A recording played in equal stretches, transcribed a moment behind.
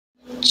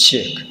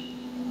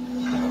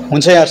Check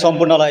हुन्छ। यहाँ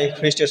सम्पूर्णलाई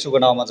ख्रीष्ट येशूको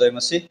नाममा जय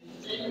मसीह।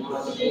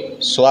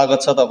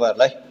 स्वागत छ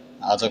तपाईहरुलाई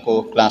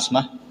आजको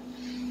क्लासमा।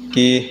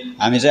 कि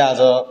हामी चाहिँ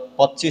आज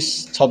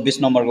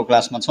 25-26 नम्बरको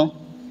क्लासमा छौं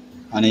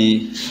अनि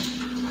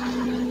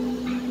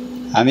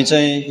हामी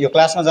चाहिँ यो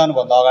क्लासमा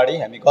जानुभन्दा अगाडि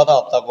हामी गत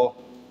हप्ताको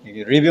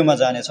रिभ्यूमा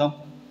जाने छौं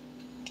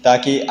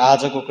ताकि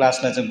आजको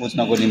क्लासलाई चाहिँ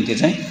बुझ्नको निम्ति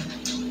चाहिँ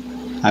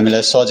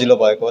हामीलाई सजिलो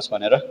भएको होस्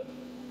भनेर।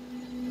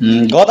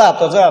 गत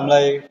हप्ता चाहिँ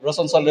हामीलाई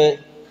रोशन सरले,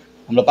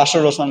 हाम्रो पास्टर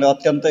रोशनले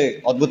अत्यन्तै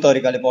अद्भुत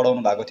तरिकाले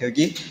पढाउनु भएको थियो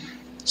कि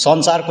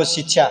संसारको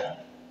शिक्षा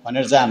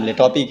भनेर चाहिँ हामीले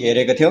टपिक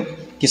हेरेको थियौं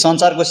कि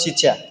संसारको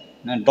शिक्षा,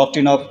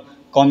 डक्ट्रिन अफ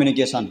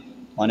कम्युनिकेसन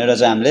भनेर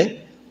चाहिँ हामीले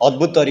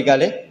अद्भुत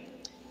तरिकाले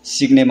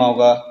सिक्ने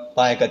मौका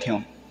पाएका थियौं।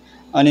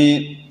 अनि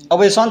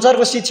अब यो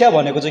संसारको शिक्षा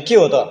भनेको चाहिँ के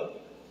हो त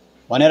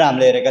भनेर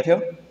हामीले हेरेका थियौं।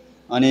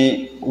 अनि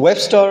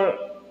वेबस्टर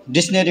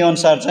डिक्सनरी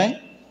अनुसार चाहिँ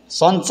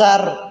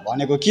संसार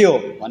भनेको के हो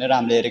भनेर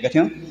हामीले हेरेका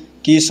थियौं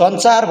कि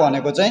संसार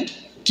भनेको चाहिँ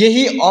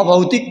केही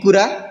अभौतिक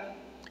कुरा,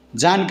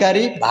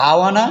 जानकारी,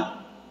 भावना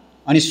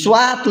अनि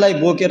स्वादलाई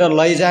बोकेर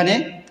लैजाने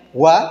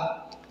वा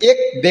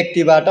एक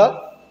व्यक्तिबाट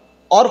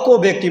अर्को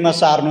व्यक्तिमा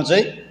सार्नु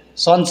चाहिँ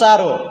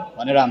संसार हो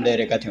भनेर हामीले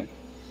हेरेका थियौं।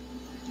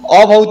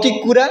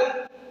 अभौतिक कुरा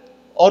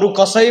अरु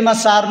कसैमा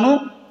सार्नु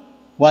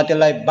वा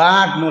त्यसलाई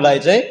बाँड्नुलाई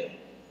चाहिँ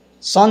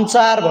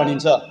संसार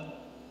भनिन्छ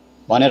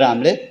भनेर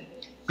हामीले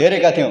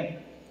हेरेका थियौं।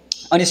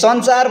 अनि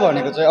संसार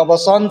भनेको चाहिँ अब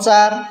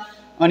संसार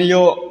अनि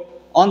यो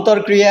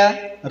अन्तरक्रिया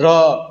र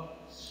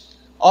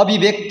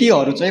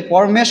अभिव्यक्तिहरू चाहिँ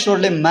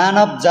परमेश्वरले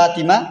मानव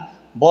जातिमा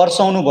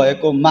वर्षाउनु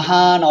भएको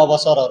महान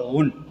अवसरहरू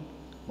हुन्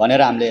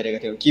भनेर हामीले हेरेका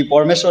थियौं। कि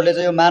परमेश्वरले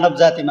चाहिँ यो मानव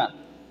जातिमा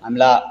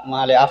हामीलाई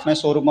उहाँले आफ्नै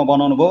स्वरूपमा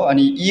बनाउनु भयो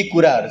अनि यी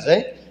कुराहरू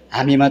चाहिँ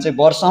हामीमा चाहिँ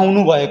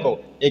वर्षाउनु भएको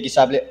एक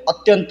हिसाबले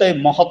अत्यन्तै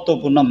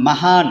महत्त्वपूर्ण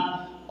महान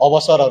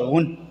अवसरहरू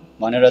हुन्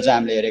भनेर चाहिँ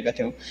हामीले हेरेका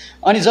थियौं।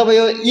 अनि जब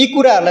यी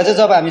कुराहरूलाई चाहिँ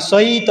जब हामी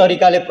सही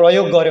तरिकाले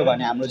प्रयोग गर्यौं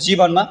भने हाम्रो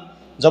जीवनमा,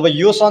 जब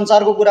यो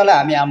संसारको कुरालाई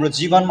हामी हाम्रो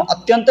जीवनमा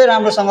अत्यन्तै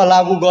राम्रोसँग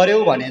लागू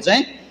गर्यौं भने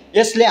चाहिँ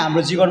यसले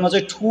हाम्रो जीवनमा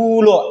चाहिँ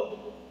ठूलो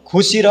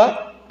खुशी र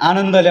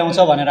आनन्द ल्याउँछ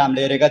भनेर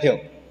हामीले हेरेका थियौं।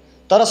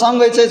 तर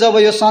सँगै चाहिँ जब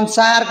यो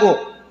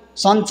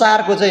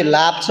संसारको चाहिँ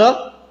लाभ छ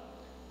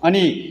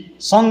अनि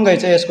सँगै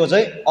चाहिँ यसको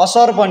चाहिँ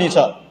असर पनि छ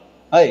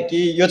है। कि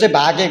यो चाहिँ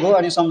भागेको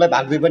अनि सँगै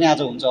भाग्दै पनि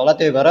आज हुन्छ होला।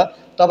 त्यही भएर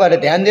तपाईहरुले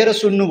ध्यान दिएर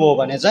सुन्नुभयो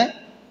भने चाहिँ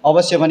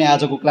अवश्य पनि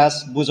आजको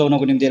क्लास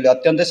बुझाउनको निम्ति यसले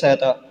अत्यन्तै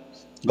सहायता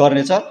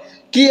गर्नेछ।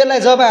 कि यसलाई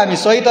जब हामी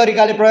सही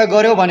तरिकाले प्रयोग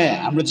गर्यौं भने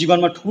हाम्रो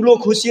जीवनमा ठूलो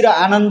खुशी र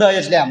आनन्द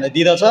यसले हामीलाई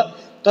दिदछ।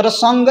 तर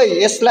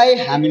सँगै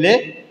यसलाई हामीले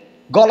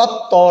गलत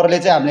तवरले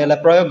चाहिँ हामीले यसलाई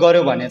प्रयोग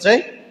गर्यौं भने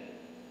चाहिँ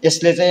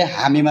यसले चाहिँ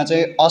हामीमा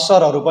चाहिँ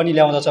असरहरू पनि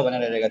ल्याउँदछ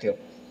भनेर हेरेका थियौं।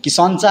 कि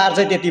संसार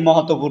चाहिँ त्यति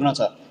महत्त्वपूर्ण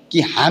छ कि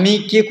हामी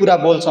के कुरा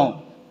बोल्छौं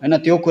हैन,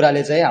 त्यो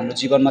कुराले चाहिँ हाम्रो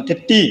जीवनमा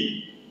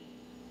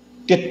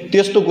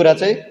त्यस्तो कुरा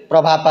चाहिँ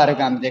प्रभाव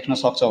पारेको हामी देख्न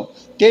सक्छौं।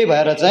 त्यही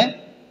भएर चाहिँ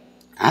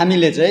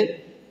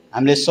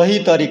हामीले सही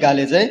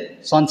तरिकाले चाहिँ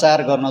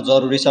सञ्चार गर्न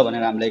जरुरी छ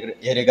भनेर हामीले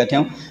हेरेका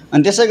थियौं।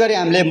 अनि त्यसैगरी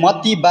हामीले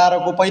मत्ती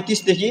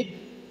 12:35 देखि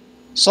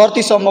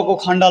 37 सम्मको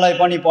खण्डलाई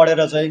पनि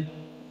पढेर चाहिँ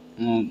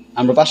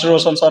हाम्रो पास्टर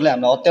रोशन सरले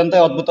हामीलाई अत्यन्तै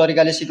अद्भुत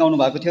तरिकाले सिकाउनु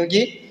भएको थियो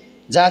कि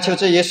जहाँ छेउ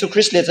चाहिँ येशू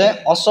ख्रीष्टले चाहिँ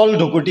असल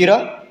ढुकुटी र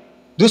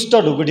दुष्ट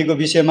ढुकुटीको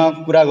विषयमा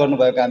कुरा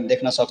गर्नुभएको हामी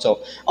देख्न सक्छौं।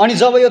 अनि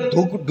जब यो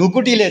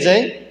ढुकुटीले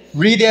चाहिँ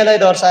हृदयलाई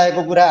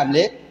दर्शाएको कुरा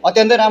हामीले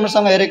अत्यन्तै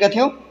राम्रोसँग हेरेका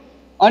थियौं।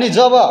 अनि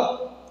जब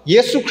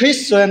येशू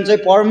ख्रीष्ट स्वयं चाहिँ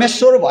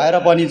परमेश्वर भएर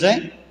पनि चाहिँ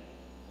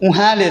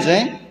उहाँले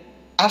चाहिँ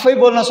आफै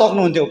बोल्न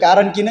सक्नुहुन्थ्यो।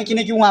 कारण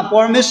किनकि उहाँ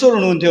परमेश्वर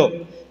हुनुहुन्थ्यो।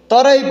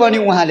 तरै पनि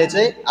उहाँले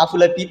चाहिँ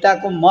आफूलाई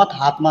पिताको मत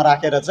हातमा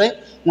राखेर चाहिँ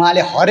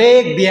उहाँले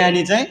हरेक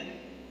बिहानी चाहिँ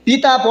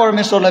पिता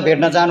परमेश्वरलाई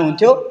भेट्न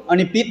जानुहुन्थ्यो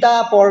अनि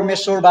पिता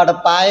परमेश्वरबाट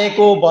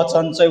पाएको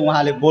वचन चाहिँ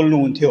उहाँले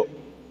बोल्नुहुन्थ्यो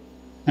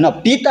हैन।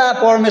 पिता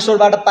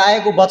परमेश्वरबाट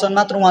पाएको वचन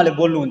मात्र उहाँले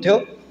बोल्नुहुन्थ्यो।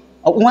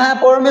 उहाँ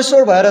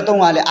परमेश्वर भएर त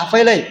उहाँले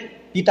आफैलाई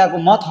पिताको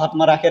मत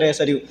हातमा राखेर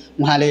यसरी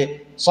उहाँले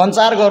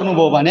सञ्चार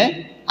गर्नुभयो भने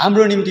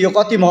हाम्रो निम्ति यो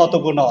कति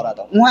महत्त्वपूर्ण हो र त।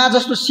 उहाँ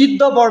जस्तो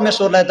सिद्ध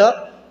परमेश्वरले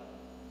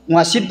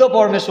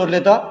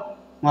त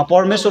उहाँ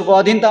परमेश्वरको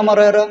अधीनतामा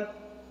रहेर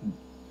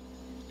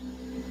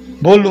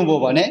बोल्नुभयो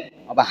भने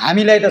अब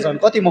हामीलाई त झन्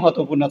कति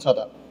महत्त्वपूर्ण छ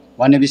त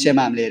भन्ने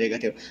विषयमा हामीले हेरेका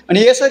थियौं। अनि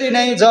यसरी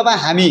नै जब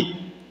हामी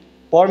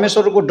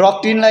परमेश्वरको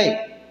डक्ट्रिनलाई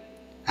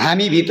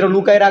हामी भित्र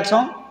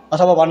लुकाइराख्छौं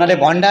अथवा भन्नाले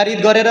भण्डारित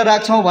गरेर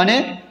राख्छौं भने,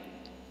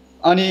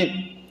 अनि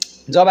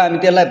जब हामी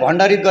त्यसलाई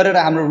भण्डारित गरेर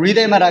हाम्रो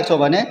हृदयमा राख्छौं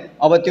भने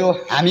अब त्यो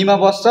हामीमा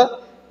बस्छ।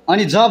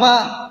 अनि जब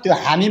त्यो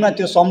हामीमा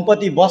त्यो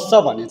सम्पत्ति बस्छ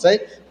भने चाहिँ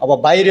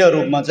अब बाहिर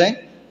रूपमा चाहिँ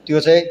त्यो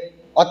चाहिँ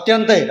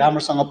अत्यन्तै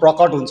राम्रोसँग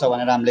प्रकट हुन्छ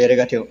भनेर हामीले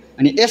हेरेका थियौं।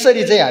 अनि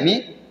यसरी चाहिँ हामी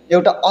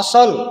एउटा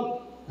असल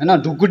हैन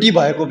ढुकुटी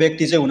भएको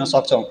व्यक्ति चाहिँ हुन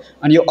सक्छौं।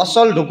 अनि यो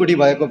असल ढुकुटी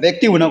भएको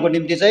व्यक्ति हुनको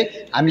निम्ति चाहिँ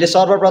हामीले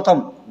सर्वप्रथम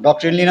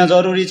डक्ट्रिन लिन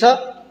जरुरी छ।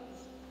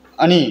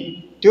 अनि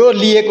त्यो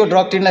लिएको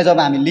डक्ट्रिनलाई जब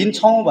हामी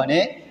लिन्छौं भने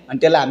अनि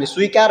त्यसलाई हामी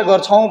स्वीकार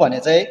गर्छौं भने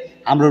चाहिँ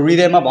हाम्रो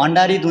हृदयमा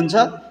भण्डारित हुन्छ।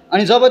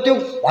 अनि जब त्यो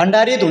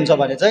भण्डारित हुन्छ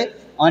भने चाहिँ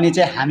अनि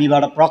चाहिँ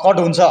हामीबाट प्रकट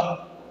हुन्छ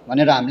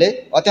भनेर हामीले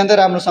अत्यन्तै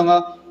राम्रोसँग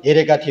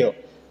हेरेका थियौं।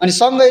 अनि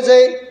सँगै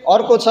चाहिँ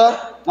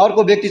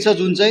अर्को व्यक्ति छ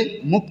जुन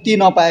चाहिँ मुक्ति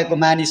नपाएको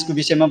मानिसको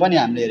विषयमा पनि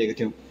हामीले हेरेका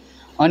थियौँ।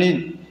 अनि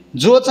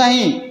जो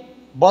चाहिँ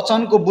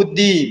वचनको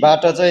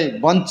बुद्धिबाट चाहिँ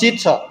वञ्चित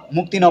छ,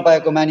 मुक्ति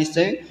नपाएको मानिस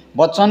चाहिँ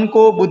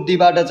वचनको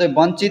बुद्धिबाट चाहिँ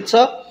वञ्चित छ,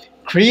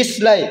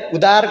 ख्रिस्टलाई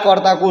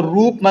उद्धारकर्ताको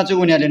रूपमा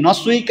चाहिँ उनीहरूले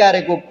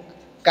नस्वीकारेको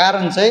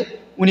कारण चाहिँ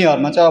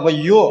उनीहरूमा चाहिँ अब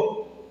यो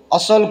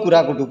असल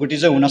कुराको ढुकुटी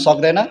चाहिँ हुन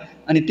सक्दैन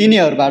अनि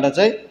तिनीहरूबाट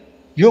चाहिँ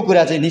यो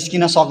कुरा चाहिँ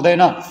निस्किन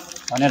सक्दैन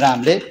भनेर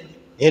हामीले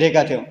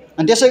हेरेका थियौँ।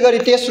 अनि त्यसै गरी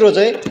तेस्रो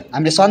चाहिँ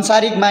हामीले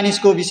संसारिक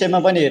मानिसको विषयमा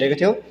पनि हेरेका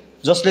थियौँ,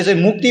 जसले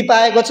चाहिँ मुक्ति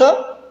पाएको छ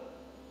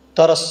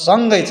तर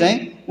सँगै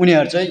चाहिँ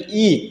उनीहरू चाहिँ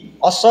यी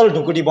असल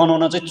ढुकुटी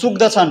बनाउन चाहिँ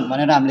चुक्दछन्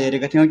भनेर हामीले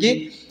हेरेका थियौँ कि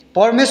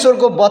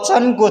परमेश्वरको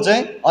वचनको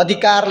चाहिँ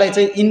अधिकारलाई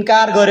चाहिँ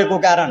इन्कार गरेको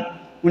कारण,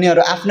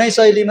 उनीहरू आफ्नै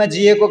शैलीमा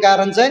जिएको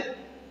कारण चाहिँ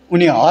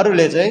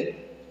उनीहरूले चाहिँ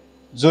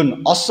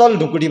जुन असल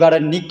ढुकुटीबाट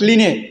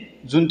निक्लिने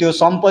जुन त्यो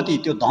सम्पत्ति,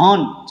 त्यो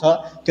धन छ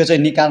त्यो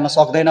चाहिँ निकाल्न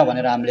सक्दैन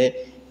भनेर हामीले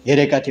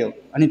हेरेका थियौँ।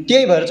 अनि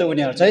त्यही भएर चाहिँ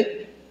उनीहरू चाहिँ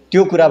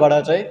त्यो कुराबाट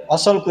चाहिँ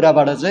असल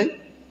कुराबाट चाहिँ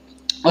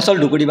असल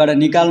ढुकुटीबाट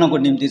निकाल्नको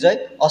निम्ति चाहिँ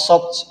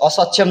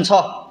असक्षम छ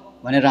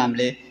भनेर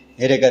हामीले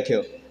हेरेका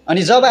थियौँ।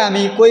 अनि जब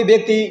हामी कोही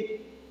व्यक्ति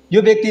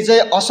यो व्यक्ति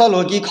चाहिँ असल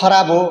हो कि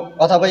खराब हो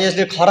अथवा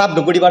यसले खराब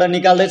ढुकुटीबाट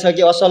निकाल्दैछ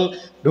कि असल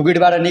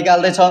ढुकुटीबाट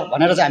निकाल्दैछ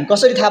भनेर चाहिँ हामी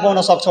कसरी थाहा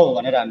पाउन सक्छौँ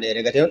भनेर हामीले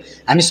हेरेका थियौँ।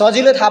 हामी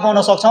सजिलै थाहा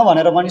पाउन सक्छौँ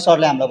भनेर पनि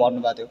सरले हामीलाई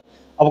भन्नुभएको थियो।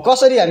 अब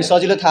कसरी हामी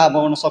सजिलै थाहा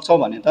पाउन सक्छौँ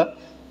भने त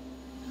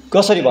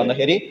कसरी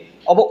भन्दाखेरि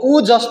अब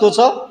ऊ जस्तो छ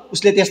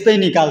उसले त्यस्तै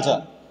निकाल्छ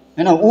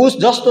हैन, ऊ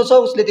जस्तो छ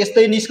उसले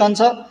त्यस्तै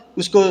निस्कन्छ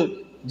उसको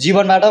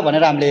जीवनबाट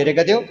भनेर हामीले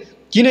हेरेका थियौँ।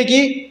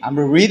 किनकि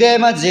हाम्रो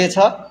हृदयमा जे छ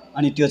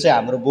अनि त्यो चाहिँ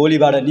हाम्रो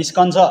बोलीबाट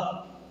निस्कन्छ।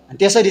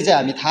 त्यसरी चाहिँ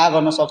हामी थाहा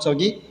गर्न सक्छौँ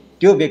कि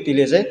त्यो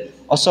व्यक्तिले चाहिँ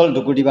असल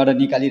ढुकुटीबाट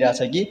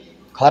निकालिरहेछ कि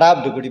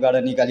खराब ढुकुटीबाट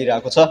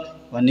निकालिरहेको छ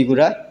भन्ने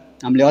कुरा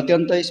हामीले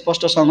अत्यन्तै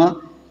स्पष्टसँग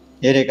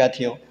हेरेका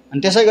थियौँ।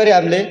 अनि त्यसै गरी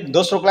हामीले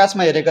दोस्रो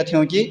क्लासमा हेरेका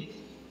थियौँ कि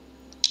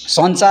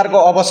संसारको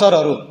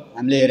अवसरहरू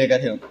हामीले हेरेका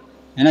थियौँ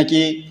हैन,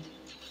 कि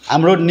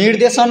हाम्रो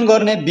निर्देशन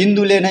गर्ने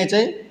बिन्दुले नै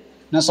चाहिँ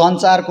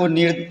संसारको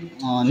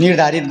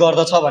निर्धारित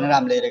गर्दछ भनेर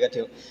हामीले हेरेका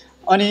थियौँ।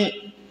 अनि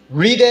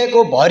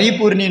हृदयको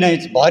भरिपूर्ण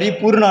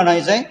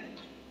नै चाहिँ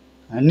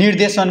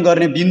निर्देशन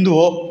गर्ने बिन्दु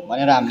हो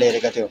भनेर हामीले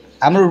हेरेका थियौँ।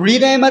 हाम्रो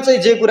हृदयमा चाहिँ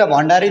जे कुरा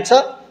भण्डारित छ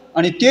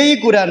अनि त्यही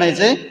कुरा नै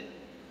चाहिँ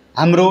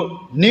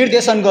हाम्रो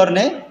निर्देशन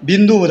गर्ने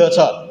बिन्दु हुँदछ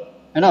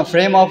हैन,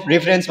 फ्रेम अफ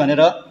रेफरेन्स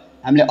भनेर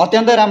हामीले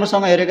अत्यन्तै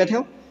राम्रोसँग हेरेका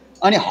थियौँ।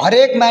 अनि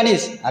हरेक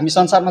मानिस, हामी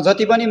संसारमा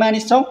जति पनि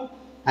मानिस छौँ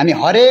हामी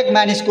हरेक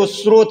मानिसको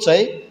स्रोत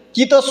चाहिँ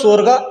कि त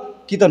स्वर्ग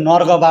कि त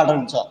नर्कबाट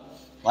हुन्छ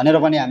भनेर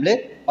पनि हामीले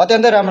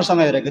अत्यन्तै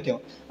राम्रोसँग हेरेका थियौँ।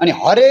 अनि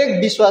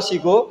हरेक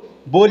विश्वासीको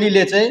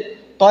बोलीले चाहिँ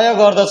तय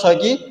गर्दछ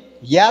कि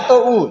या त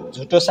ऊ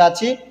झुटो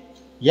साक्षी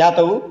या त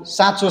ऊ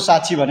साँचो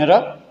साक्षी भनेर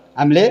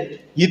हामीले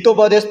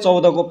हितोपदेश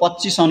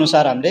 14:25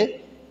 अनुसार हामीले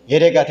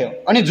हेरेका थियौँ।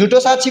 अनि झुटो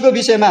साक्षीको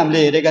विषयमा हामीले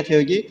हेरेका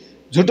थियौँ कि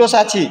झुटो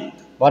साक्षी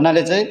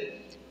भन्नाले चाहिँ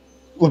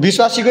ऊ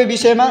विश्वासीकै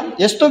विषयमा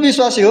यस्तो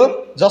विश्वासी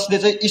हो जसले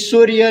चाहिँ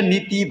ईश्वरीय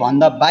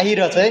नीतिभन्दा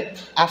बाहिर चाहिँ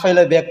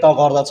आफैलाई व्यक्त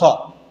गर्दछ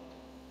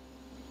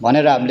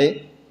भनेर हामीले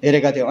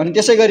हेरेका थियौँ। अनि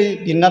त्यसै गरी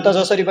भिन्नता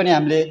जसरी पनि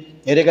हामीले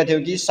हेरेका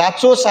थियौँ कि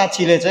साँचो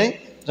साक्षीले चाहिँ,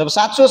 जब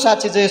साँचो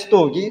साक्षी चाहिँ यस्तो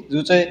हो कि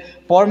जो चाहिँ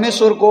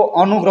परमेश्वरको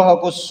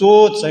अनुग्रहको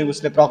सोच चाहिँ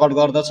उसले प्रकट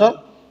गर्दछ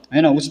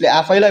हैन, उसले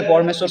आफैलाई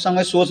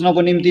परमेश्वरसँगै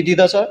सोच्नको निम्ति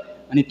दिँदछ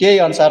अनि त्यही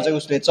अनुसार चाहिँ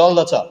उसले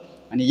चल्दछ।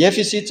 अनि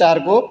एफिसी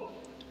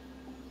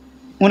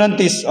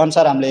 4:29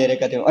 अनुसार हामीले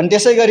हेरेका थियौँ। अनि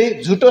त्यसै गरी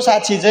झुटो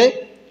साक्षी चाहिँ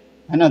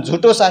हैन,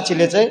 झुटो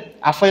साक्षीले चाहिँ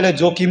आफैलाई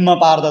जोखिममा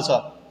पार्दछ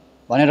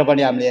भनेर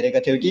पनि हामीले हेरेका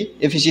थियौँ कि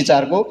एफिसी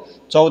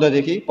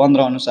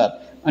 4:14-15 अनुसार।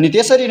 अनि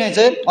त्यसरी नै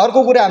चाहिँ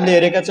अर्को कुरा हामीले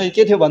हेरेका चाहिँ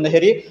के थियो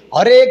भन्दाखेरि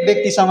हरेक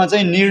व्यक्तिसँग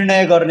चाहिँ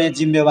निर्णय गर्ने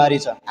जिम्मेवारी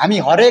छ। हामी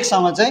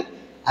हरेकसँग चाहिँ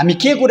हामी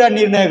के कुरा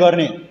निर्णय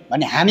गर्ने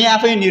भने हामी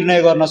आफै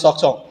निर्णय गर्न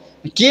सक्छौँ,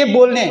 के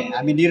बोल्ने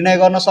हामी निर्णय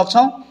गर्न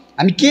सक्छौँ,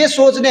 हामी के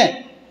सोच्ने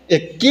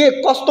के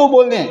कस्तो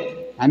बोल्ने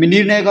हामी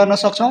निर्णय गर्न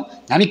सक्छौँ,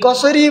 हामी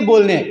कसरी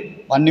बोल्ने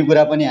भन्ने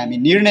कुरा पनि हामी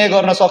निर्णय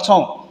गर्न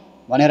सक्छौँ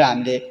भनेर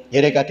हामीले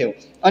हेरेका थियौँ।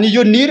 अनि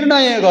यो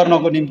निर्णय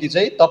गर्नको निम्ति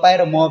चाहिँ तपाईँ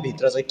र म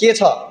भित्र चाहिँ के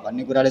छ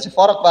भन्ने कुराले चाहिँ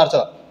फरक पार्छ।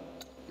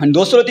 अनि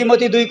दोस्रो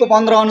तिमोथी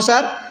 2:15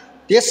 अनुसार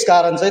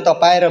त्यसकारण चाहिँ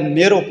तपाईँ र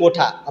मेरो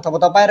कोठा अथवा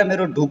तपाईँ र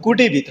मेरो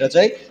ढुकुटीभित्र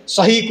चाहिँ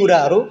सही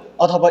कुराहरू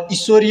अथवा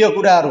ईश्वरीय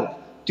कुराहरू,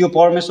 त्यो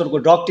परमेश्वरको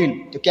डक्ट्रिन,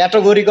 त्यो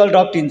क्याटेगोरिकल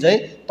डक्ट्रिन चाहिँ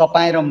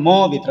तपाईँ र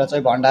म भित्र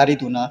चाहिँ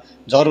भण्डारित हुन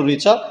जरुरी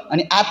छ।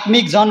 अनि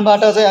आत्मिक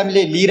जनबाट चाहिँ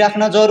हामीले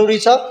लिइराख्न जरुरी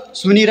छ,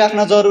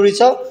 सुनिराख्न जरुरी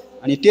छ।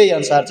 अनि त्यही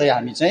अनुसार चाहिँ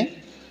हामी चाहिँ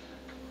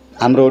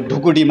हाम्रो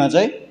ढुकुटीमा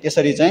चाहिँ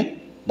त्यसरी चाहिँ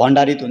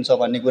भण्डारित हुन्छ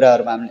भन्ने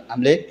कुराहरूमा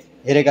हामीले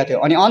हेरेका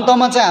थियौँ। अनि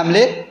अन्तमा चाहिँ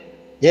हामीले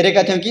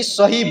हेरेका थियौँ कि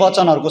सही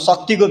वचनहरूको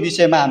शक्तिको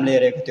विषयमा हामीले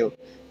हेरेका थियौँ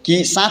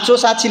कि साँचो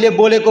साक्षीले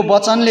बोलेको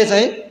वचनले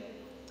चाहिँ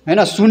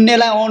हैन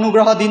सुन्नेलाई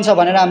अनुग्रह दिन्छ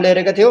भनेर हामीले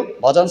हेरेका थियौँ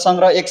भजन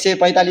सङ्ग्रह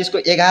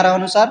 145:11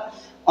 अनुसार।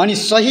 अनि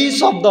सही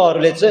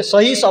शब्दहरू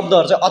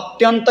चाहिँ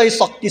अत्यन्तै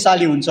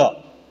शक्तिशाली हुन्छ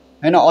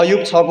हैन,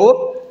 अयुब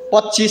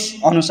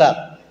 6:25 अनुसार।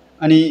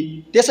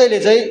 अनि त्यसैले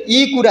चाहिँ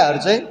यी कुराहरू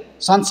चाहिँ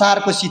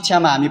संसारको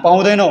शिक्षामा हामी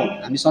पाउँदैनौँ,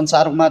 हामी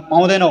संसारमा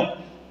पाउँदैनौँ।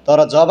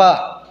 तर जब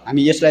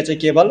हामी यसलाई चाहिँ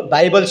केवल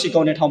बाइबल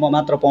सिकाउने ठाउँमा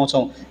मात्र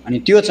पाउँछौँ अनि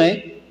त्यो चाहिँ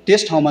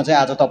त्यस ठाउँमा चाहिँ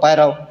आज तपाईँ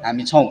र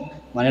हामी छौँ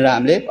भनेर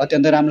हामीले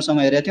अत्यन्तै राम्रोसँग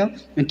हेरेका थियौँ।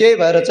 अनि त्यही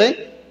भएर चाहिँ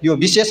यो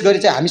विशेष गरी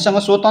चाहिँ हामीसँग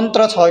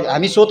स्वतन्त्र छ,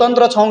 हामी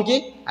स्वतन्त्र छौँ कि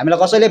हामीलाई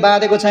कसैले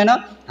बाँधेको छैन,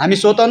 हामी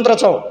स्वतन्त्र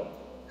छौँ।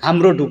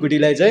 हाम्रो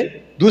ढुकुटीलाई चाहिँ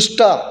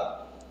दुष्ट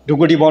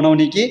ढुकुटी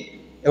बनाउने कि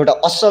एउटा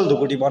असल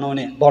ढुकुटी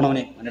बनाउने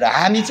भनेर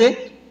हामी चाहिँ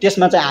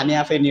त्यसमा चाहिँ हामी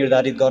आफै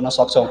निर्धारित गर्न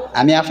सक्छौँ,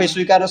 हामी आफै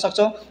स्वीकार्न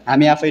सक्छौँ,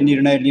 हामी आफै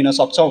निर्णय लिन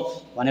सक्छौँ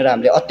भनेर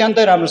हामीले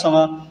अत्यन्तै राम्रोसँग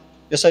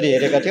यसरी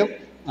हेरेका थियौँ।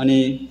 अनि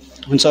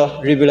हुन्छ,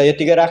 रिभ्यूलाई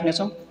यतिकै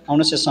राख्नेछौँ।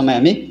 आउनुहोस् यस समय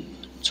हामी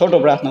छोटो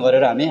प्रार्थना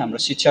गरेर हामी हाम्रो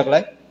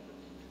शिक्षकलाई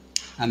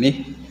हामी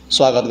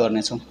स्वागत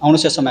गर्नेछौँ।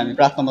 आउनुहोस् यस समय हामी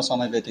प्रार्थनामा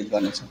समय व्यतीत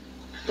गर्नेछौँ।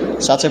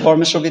 साँच्चै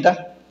परमेश्वर पिता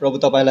प्रभु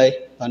तपाईँलाई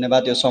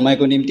धन्यवाद यो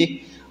समयको निम्ति।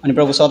 अनि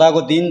प्रभु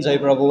सदाको दिन जय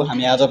प्रभु,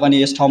 हामी आज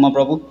पनि यस ठाउँमा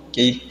प्रभु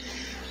केही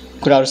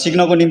कुराहरू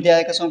सिक्नको निम्ति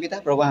आएका छौँ पिता।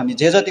 प्रभु हामी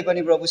जे जति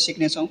पनि प्रभु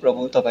सिक्नेछौँ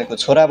प्रभु तपाईँको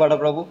छोराबाट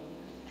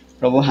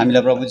प्रभु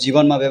हामीलाई प्रभु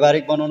जीवनमा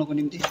व्यवहारिक बनाउनको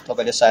निम्ति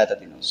तपाईँले सहायता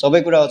दिनुहोस्।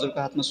 सबै कुरा हजुरको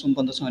हातमा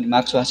सुम्पन्दछौँ अनि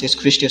माग्छु आशिष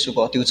ख्रीष्ट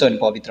येशूको अति उच्च अनि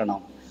पवित्र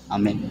नाम,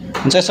 आमेन।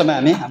 हुन्छ, यस समय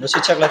हामी हाम्रो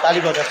शिक्षकलाई ताली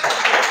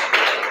बजाउँछौँ।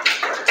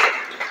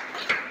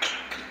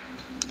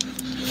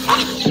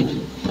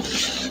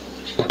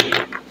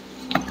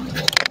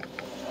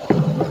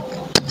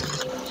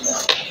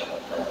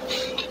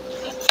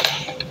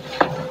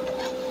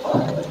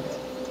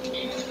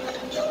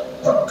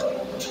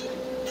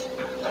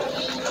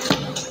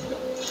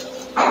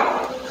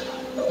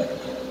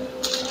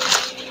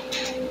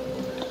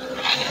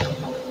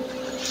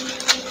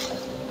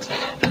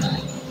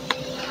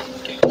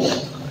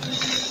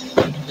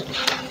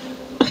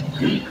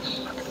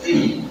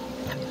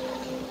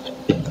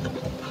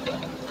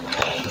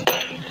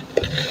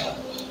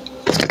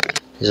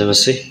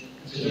 नमस्ते,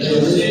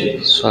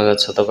 स्वागत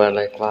छ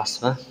तपाईहरुलाई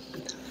क्लासमा।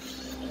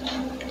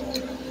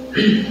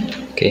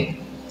 ओके,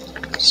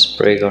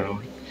 प्रे गरौँ।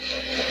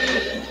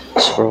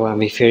 प्रभु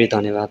हामी फेरि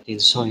धन्यवाद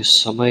दिन्छौँ यो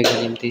समयको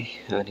निम्ति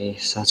अनि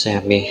साँच्चै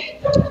हामी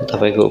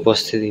तपाईको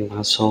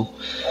उपस्थितिमा छौँ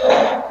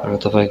र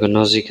तपाईको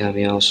नजिक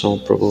हामी आउँछौँ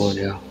प्रभु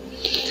भनेर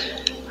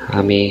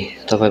हामी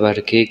तपाईबाट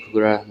केही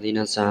कुरा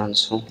लिन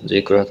चाहन्छौँ,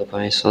 जे कुरा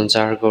तपाईँ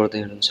सञ्चार गर्दै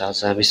हुनुहुन्छ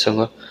आज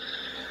हामीसँग।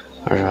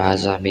 र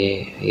आज हामी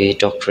यही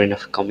डक्ट्रिन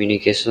अफ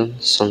कम्युनिकेसन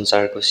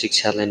संचारको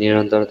शिक्षालाई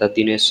निरन्तरता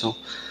दिनेछौँ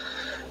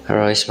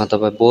र यसमा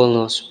तपाईँ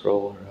बोल्नुहोस्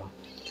प्रभु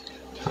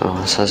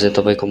र साँच्चै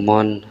तपाईँको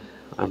मन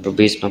हाम्रो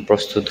बिचमा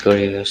प्रस्तुत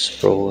गरियोस्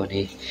प्रभु।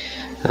 अनि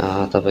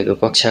तपाईँको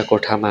कक्षा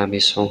कोठामा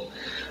हामी छौँ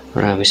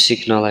र हामी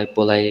सिक्नलाई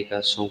बोलाइएका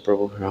छौँ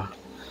प्रभु र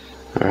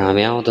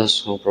हामी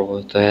आउँदछौँ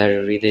प्रभु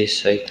तयार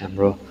हृदयसहित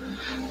हाम्रो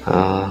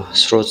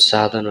स्रोत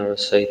साधनहरू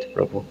सहित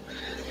प्रभु।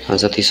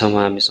 जतिसम्म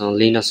हामीसँग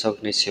लिन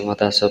सक्ने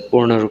क्षमता छ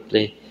पूर्ण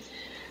रूपले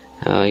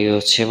यो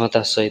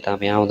क्षमता सहित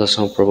हामी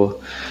आउँदछौँ प्रभु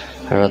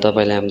र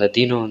तपाईँले हामीलाई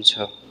दिनुहुन्छ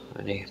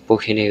अनि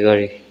पोखिने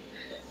गरी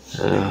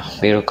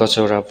मेरो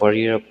कचौरा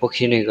भरि र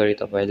पोखिने गरी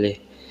तपाईँले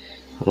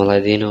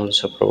मलाई दिनुहुन्छ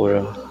प्रभु र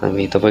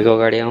हामी तपाईँको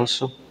अगाडि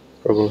आउँछौँ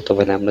प्रभु।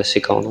 तपाईँले हामीलाई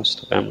सिकाउनुहोस्,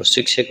 तपाईँ हाम्रो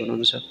शिक्षक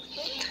हुनुहुन्छ,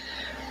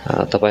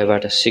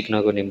 तपाईँबाट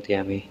सिक्नको निम्ति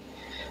हामी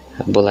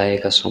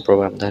बोलाएका छौँ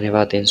प्रभु। हामी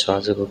धन्यवाद दिन्छौँ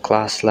आजको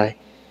क्लासलाई,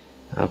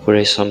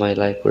 पुरै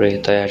समयलाई, पुरै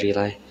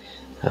तयारीलाई,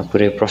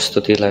 पुरै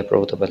प्रस्तुतिलाई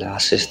प्रभु तपाईँले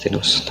आशिष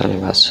दिनुहोस्।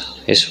 धन्यवाद छ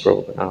यसो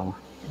प्रभुको नाममा,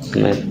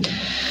 आमेन।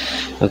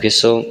 ओके,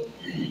 सो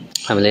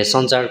हामीले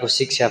सञ्चारको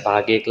शिक्षा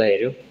भाग 1 लाई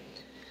हेऱ्यौँ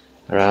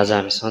र आज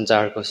हामी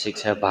सञ्चारको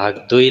शिक्षा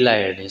भाग 2 लाई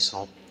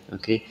हेर्नेछौँ।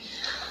 ओके,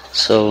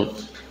 सो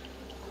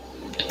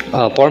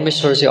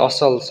परमेश्वर चाहिँ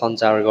असल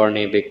सञ्चार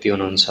गर्ने व्यक्ति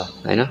हुनुहुन्छ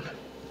हैन?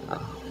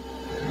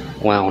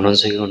 उहाँ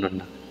हुनुहुन्छ कि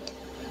हुनुहुन्न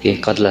के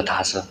कतिलाई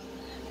थाहा छ?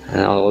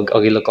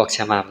 अघिल्लो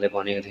कक्षामा हामीले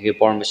भनेको थियो कि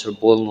परमेश्वर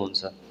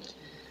बोल्नुहुन्छ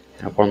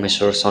र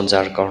परमेश्वर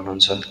सञ्चार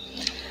गर्नुहुन्छ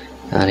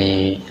अनि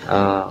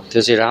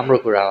त्यो चाहिँ राम्रो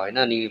कुरा हो हैन?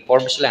 अनि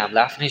परमेश्वरले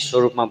हामीलाई आफ्नै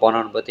स्वरूपमा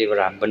बनाउनु भयो, त्यही भएर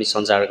हामी पनि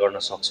सञ्चार गर्न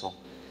सक्छौँ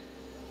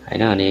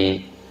हैन? अनि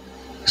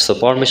जस्तो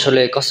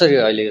परमेश्वरले कसरी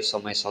अहिले यो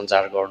समय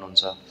सञ्चार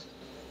गर्नुहुन्छ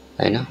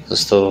हैन?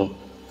 जस्तो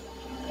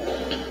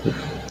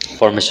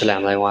परमेश्वरले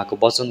हामीलाई उहाँको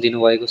वचन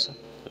दिनुभएको छ।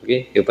 ओके,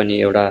 यो पनि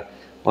एउटा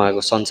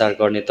उहाँको सञ्चार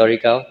गर्ने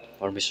तरिका हो।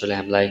 परमेश्वरले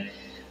हामीलाई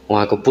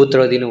उहाँको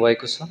पुत्र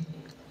दिनुभएको छ,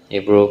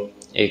 हेब्रो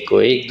 1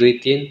 को 1, 2,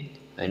 3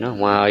 हैन?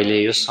 उहाँ अहिले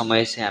यो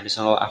समय चाहिँ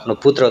हामीसँग आफ्नो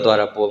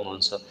पुत्रद्वारा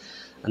बोल्नुहुन्छ।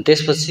 अनि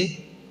त्यसपछि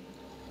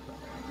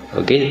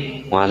ओके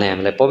उहाँले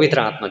हामीलाई पवित्र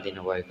आत्मा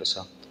दिनुभएको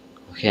छ।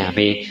 ओके,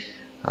 हामी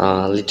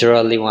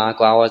लिटरली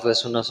उहाँको आवाजलाई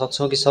सुन्न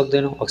सक्छौँ कि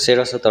सक्दैनौँ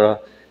अक्षरशः, तर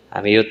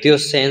हामी यो त्यो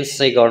सेन्स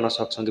चाहिँ गर्न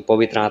सक्छौँ कि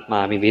पवित्र आत्मा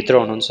हामी भित्र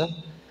हुनुहुन्छ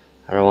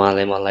र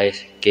उहाँले मलाई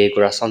केही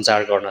कुरा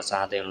सञ्चार गर्न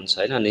चाहँदै हुनुहुन्छ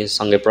हैन? अनि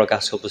सँगै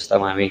प्रकाशको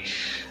पुस्तकमा हामी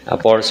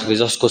पढ्छौँ कि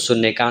जसको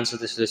सुन्ने कान छ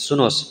त्यसले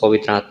सुनोस्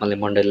पवित्र आत्माले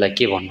मण्डलीलाई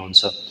के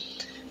भन्नुहुन्छ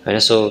हैन?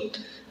 सो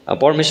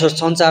परमेश्वर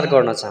सञ्चार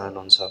गर्न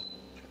चाहनुहुन्छ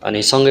अनि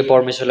सँगै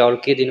परमेश्वरले अरू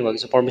के दिनुभएको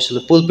छ?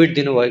 परमेश्वरले पुलपिट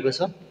दिनुभएको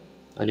छ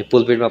अनि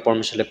पुलपिटमा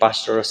परमेश्वरले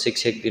पास्टर र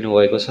शिक्षक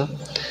दिनुभएको छ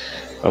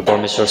र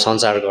परमेश्वर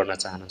सञ्चार गर्न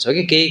चाहनुहुन्छ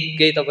कि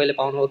केही तपाईँले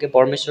पाउनुभयो कि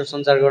परमेश्वर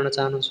सञ्चार गर्न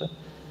चाहनुहुन्छ?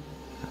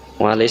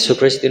 उहाँले येशू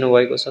ख्रीष्ट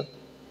दिनुभएको छ,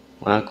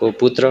 उहाँको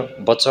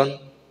पुत्र वचन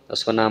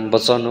जसको नाम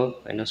वचन हो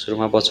होइन,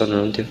 सुरुमा वचन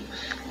हुनुहुन्थ्यो,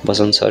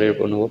 वचन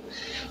शरीर हुनुभयो।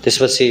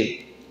 त्यसपछि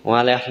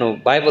उहाँले आफ्नो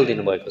बाइबल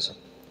दिनुभएको छ,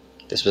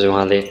 त्यसपछि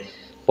उहाँले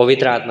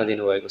पवित्र आत्मा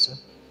दिनुभएको छ,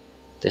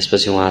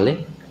 त्यसपछि उहाँले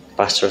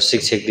पास्टर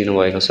शिक्षक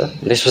दिनुभएको छ,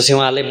 त्यसपछि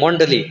उहाँले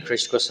मण्डली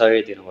ख्रिस्टको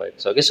शरीर दिनुभएको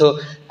छ कि। सो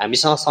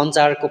हामीसँग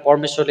संसारको,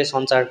 परमेश्वरले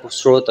संसारको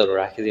स्रोतहरू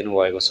राखिदिनु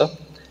भएको छ,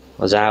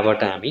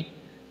 जहाँबाट हामी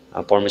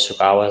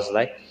परमेश्वरको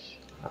आवाजलाई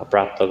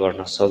प्राप्त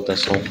गर्न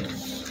सक्दछौँ।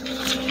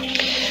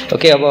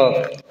 ओके, अब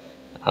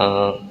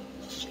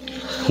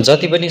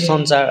जति पनि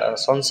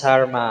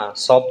संसारमा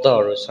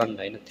शब्दहरू छन्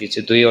होइन, ती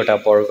चाहिँ दुईवटा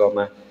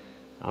वर्गमा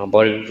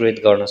वर्गीकृत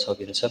गर्न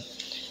सकिन्छ।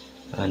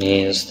 अनि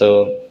जस्तो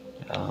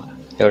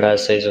एउटा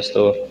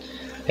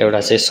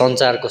चाहिँ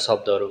सञ्चारको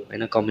शब्दहरू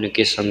होइन,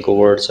 कम्युनिकेसनको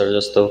वर्ड्सहरू,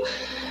 जस्तो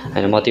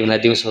होइन म तिमीलाई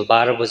दिउँसो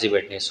 12 बजी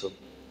भेट्नेछु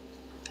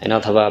होइन,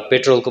 अथवा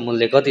पेट्रोलको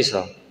मूल्य कति छ,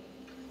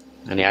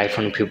 अनि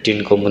आइफोन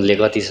 15 को मूल्य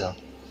कति छ,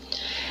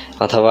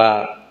 अथवा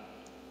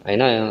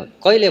होइन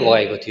कहिले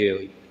भएको थियो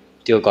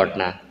त्यो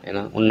घटना होइन,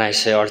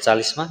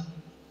 1948 मा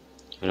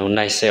होइन,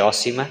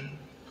 1980 मा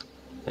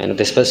होइन।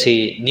 त्यसपछि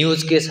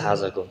न्युज के छ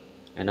आजको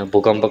होइन,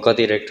 भूकम्प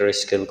कति रेक्टर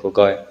स्केलको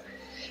गयो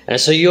होइन।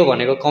 सो यो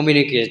भनेको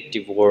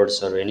कम्युनिकेटिभ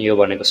वर्ड्सहरू होइन, यो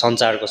भनेको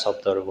सञ्चारको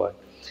शब्दहरू भयो।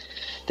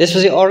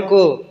 त्यसपछि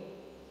अर्को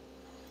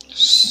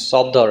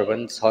शब्दहरू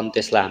पनि छन्,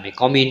 त्यसलाई हामी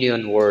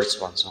कम्युनियन वर्ड्स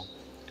भन्छौँ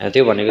होइन।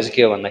 त्यो भनेको चाहिँ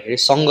के हो भन्दाखेरि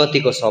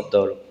सङ्गतिको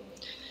शब्दहरू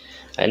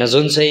होइन,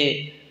 जुन चाहिँ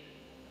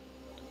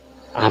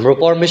हाम्रो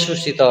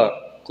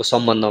परमेश्वरसितको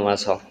सम्बन्धमा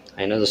छ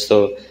होइन। जस्तो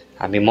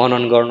हामी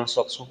मनन गर्न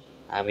सक्छौँ,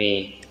 हामी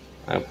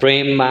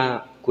प्रेममा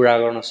कुरा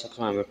गर्न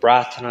सक्छौँ, हामी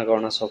प्रार्थना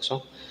गर्न सक्छौँ।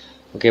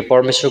 ओके,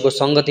 परमेश्वरको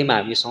सङ्गतिमा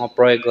हामीसँग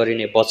प्रयोग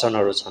गरिने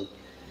वचनहरू छन्।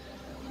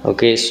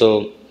 ओके, सो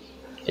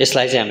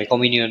यसलाई चाहिँ हामी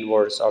कम्युनियन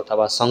वर्ड्स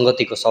अथवा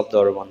सङ्गतिको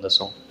शब्दहरू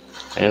भन्दछौँ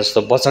होइन।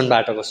 जस्तो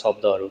वचनबाटको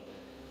शब्दहरू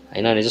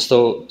होइन, अनि जस्तो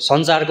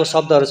संसारको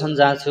शब्दहरू छन्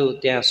जहाँ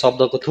त्यहाँ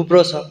शब्दको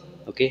थुप्रो छ।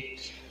 ओके,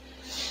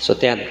 सो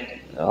त्यहाँ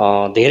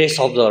धेरै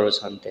शब्दहरू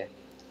छन् त्यहाँ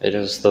होइन,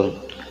 जस्तो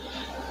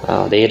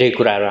धेरै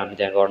कुराहरू हामी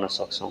त्यहाँ गर्न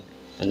सक्छौँ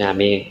अनि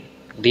हामी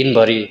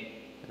दिनभरि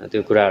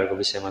त्यो कुराहरूको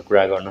विषयमा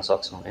कुरा गर्न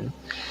सक्छौँ होइन।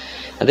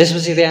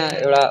 त्यसपछि त्यहाँ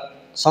एउटा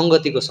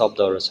सङ्गतिको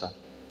शब्दहरू छ।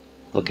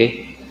 ओके,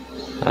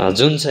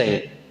 जुन चाहिँ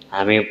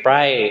हामी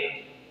प्राय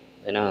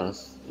होइन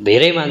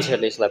धेरै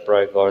मान्छेहरूले यसलाई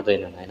प्रयोग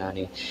गर्दैनन् होइन,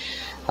 अनि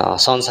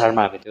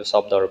संसारमा हामी त्यो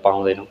शब्दहरू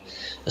पाउँदैनौँ।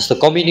 जस्तो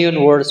कम्युनियन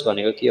वर्ड्स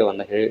भनेको के हो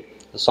भन्दाखेरि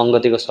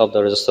सङ्गतिको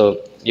शब्दहरू, जस्तो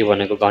यो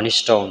भनेको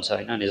घनिष्ठ हुन्छ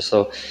होइन। अनि जस्तो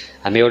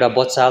हामी एउटा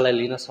बच्चालाई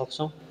लिन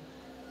सक्छौँ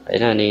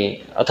होइन, अनि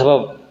अथवा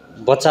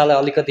बच्चालाई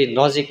अलिकति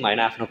नजिकमा होइन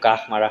आफ्नो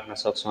काखमा राख्न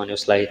सक्छौँ, अनि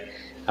उसलाई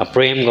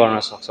प्रेम गर्न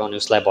सक्छौँ, अनि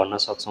उसलाई भन्न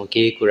सक्छौँ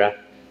केही कुरा,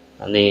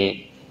 अनि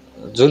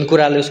जुन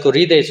कुराले उसको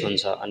हृदय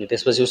छुन्छ, अनि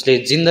त्यसपछि उसले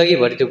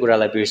जिन्दगीभरि त्यो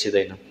कुरालाई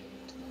बिर्सिँदैन।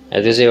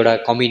 त्यो चाहिँ एउटा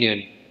कम्युनियन,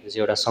 त्यो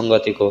चाहिँ एउटा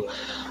सङ्गतिको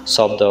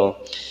शब्द हो।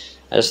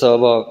 जस्तो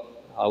अब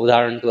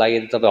उदाहरणको लागि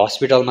तपाईँ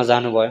हस्पिटलमा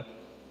जानुभयो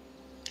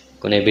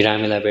कुनै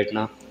बिरामीलाई भेट्न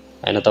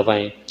होइन,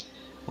 तपाईँ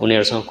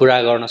उनीहरूसँग कुरा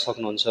गर्न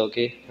सक्नुहुन्छ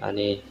कि,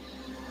 अनि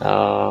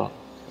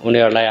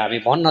उनीहरूलाई हामी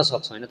भन्न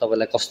सक्छौँ होइन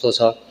तपाईँलाई कस्तो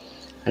छ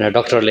होइन,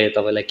 डक्टरले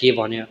तपाईँलाई के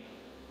भन्यो,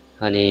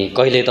 अनि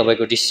कहिले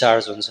तपाईँको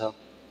डिस्चार्ज हुन्छ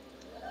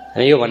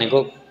होइन। यो भनेको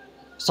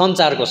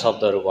सञ्चारको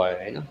शब्दहरू भयो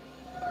होइन,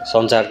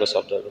 सञ्चारको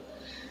शब्दहरू।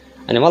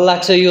 अनि मलाई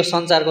लाग्छ यो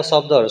सञ्चारको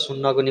शब्दहरू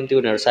सुन्नको निम्ति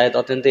उनीहरू सायद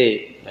अत्यन्तै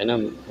होइन,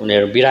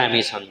 उनीहरू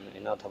बिरामी छन्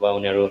होइन, अथवा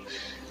उनीहरू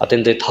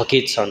अत्यन्तै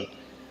थकित छन्।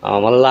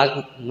 मलाई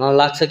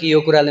लाग्छ कि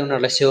यो कुराले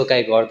उनीहरूलाई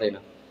सेवकाई गर्दैन,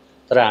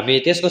 तर हामी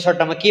त्यसको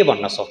सट्टामा के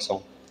भन्न सक्छौँ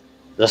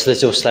जसले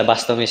चाहिँ उसलाई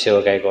वास्तवमै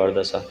सेवकाई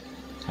गर्दछ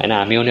होइन।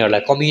 हामी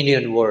उनीहरूलाई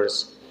कम्युनियन वर्ड्स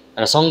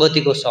र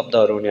सङ्गतिको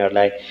शब्दहरू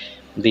उनीहरूलाई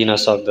दिन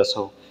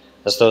सक्दछौँ।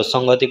 जस्तो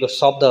सङ्गतिको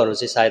शब्दहरू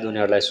चाहिँ सायद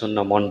उनीहरूलाई सुन्न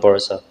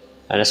मनपर्छ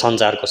होइन,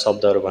 सञ्चारको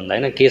शब्दहरू भन्दा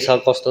होइन, के छ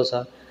कस्तो छ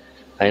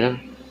होइन,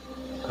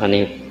 अनि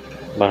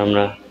भनौँ न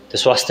त्यो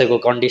स्वास्थ्यको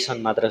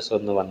कन्डिसन मात्र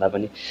सोध्नुभन्दा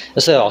पनि।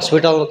 जस्तै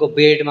हस्पिटलको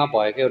बेडमा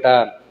भएको एउटा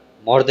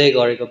मर्दै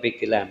गरेको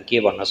व्यक्तिलाई हामी के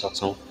भन्न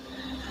सक्छौँ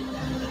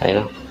होइन।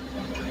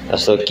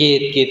 जस्तो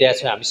के त्यहाँ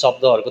चाहिँ हामी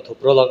शब्दहरूको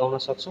थुप्रो लगाउन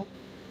सक्छौँ,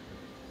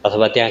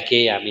 अथवा त्यहाँ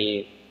केही हामी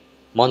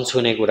मन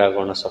छुने कुरा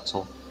गर्न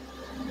सक्छौँ,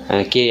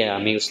 के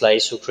हामी उसलाई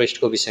यीशु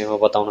ख्रीष्टको विषयमा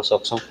बताउन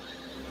सक्छौँ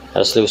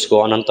जसले उसको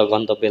अनन्त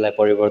गन्तव्यलाई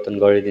परिवर्तन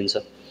गरिदिन्छ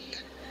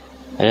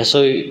होइन। सो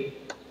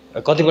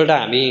कतिपल्ट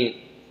हामी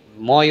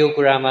म यो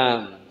कुरामा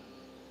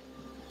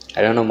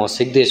होइन म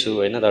सिक्दैछु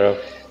होइन, तर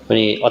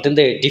पनि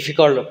अत्यन्तै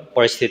डिफिकल्ट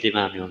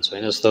परिस्थितिमा हामी हुन्छौँ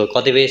होइन। जस्तो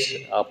कतिपय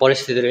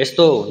परिस्थितिहरू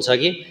यस्तो हुन्छ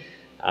कि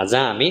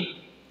जहाँ हामी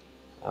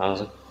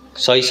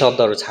सही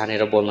शब्दहरू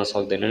छानेर बोल्न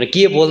सक्दैनौँ होइन,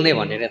 के बोल्ने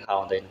भन्ने नै थाहा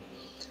हुँदैन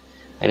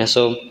होइन।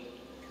 सो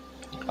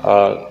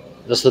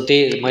जस्तो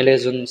त्यही मैले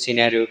जुन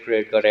सिनेरियो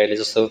क्रिएट गरेँ अहिले,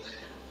 जस्तो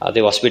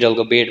त्यो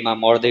हस्पिटलको बेडमा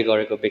मर्दै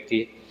गरेको व्यक्ति,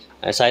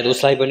 सायद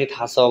उसलाई पनि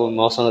थाहा छ अब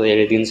मसँग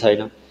धेरै दिन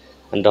छैन,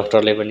 अनि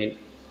डक्टरले पनि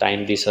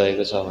टाइम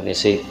दिइसकेको छ भने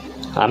चाहिँ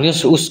हामी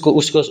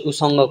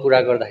उसँग कुरा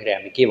गर्दाखेरि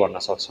हामी के भन्न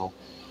सक्छौँ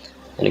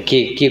होइन,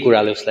 के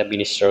कुराले उसलाई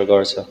मिनिस्टर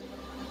गर्छ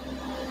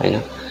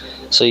होइन।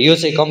 सो यो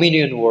चाहिँ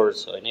कम्युनियन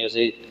वर्ड्स होइन, यो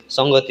चाहिँ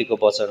सङ्गतिको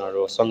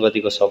वचनहरू,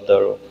 सङ्गतिको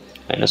शब्दहरू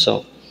होइन। सो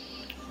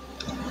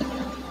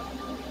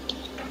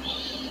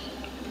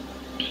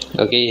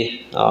ओके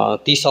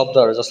ती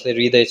शब्दहरू जसले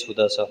हृदय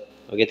छुँदछ,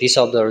 ओके ती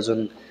शब्दहरू जुन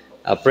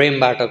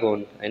प्रेमबाटको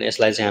हुन् होइन,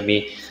 यसलाई चाहिँ हामी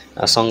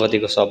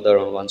सङ्गतिको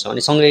शब्दहरू भन्छौँ।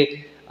 अनि सँगै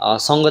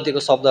सङ्गतिको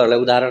शब्दहरूलाई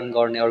उदाहरण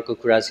गर्ने अर्को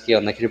कुरा चाहिँ के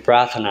भन्दाखेरि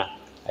प्रार्थना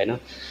होइन।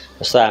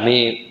 जस्तो हामी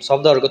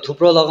शब्दहरूको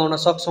थुप्रो लगाउन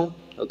सक्छौँ,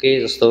 ओके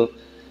जस्तो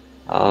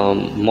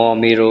म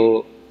मेरो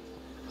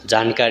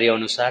जानकारी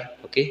अनुसार,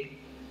 ओके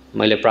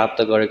मैले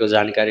प्राप्त गरेको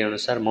जानकारी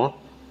अनुसार म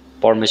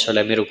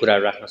परमेश्वरलाई मेरो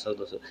कुराहरू राख्न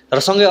सक्दछु। तर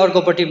सँगै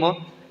अर्कोपट्टि म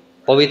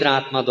पवित्र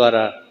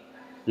आत्माद्वारा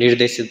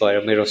निर्देशित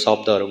भएर मेरो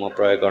शब्दहरू म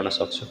प्रयोग गर्न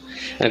सक्छु।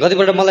 अनि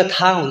कतिपल्ट मलाई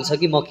थाहा हुन्छ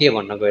कि म के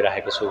भन्न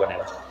गइरहेको छु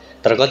भनेर,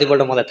 तर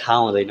कतिपल्ट मलाई थाहा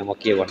हुँदैन म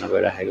के भन्न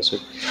गइरहेको छु।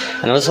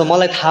 अनि जस्तो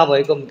मलाई थाहा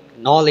भएको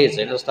नलेज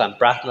होइन, जस्तो हामी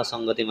प्रार्थना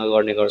सङ्गतिमा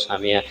गर्ने गर्छौँ,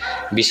 हामी यहाँ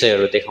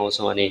विषयहरू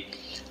देखाउँछौँ अनि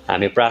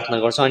हामी प्रार्थना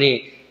गर्छौँ, अनि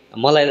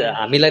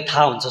हामीलाई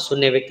थाहा हुन्छ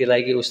सुन्ने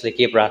व्यक्तिलाई कि उसले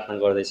के प्रार्थना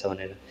गर्दैछ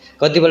भनेर।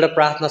 कतिपल्ट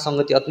प्रार्थना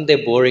सङ्गति अत्यन्तै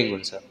बोरिङ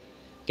हुन्छ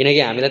किनकि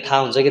हामीलाई थाहा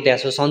हुन्छ कि त्यहाँ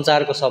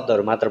संसारको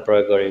शब्दहरू मात्र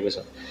प्रयोग गरिएको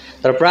छ।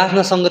 तर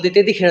प्रार्थना सङ्गति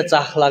त्यतिखेर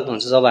चाखलाग्दो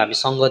हुन्छ जब हामी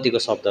सङ्गतिको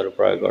शब्दहरू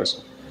प्रयोग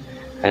गर्छौँ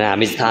होइन।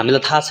 हामीलाई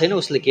थाहा छैन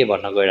उसले के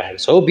भन्न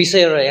गइरहेको छ, हो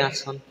विषयहरू यहाँ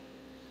छन्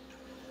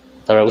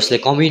तर उसले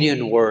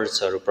कम्युनियन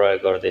वर्ड्सहरू प्रयोग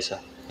गर्दैछ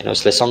होइन,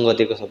 उसले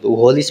सङ्गतिको शब्द ऊ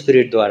होली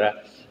स्पिरिटद्वारा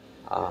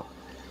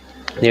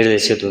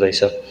निर्देशित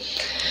हुँदैछ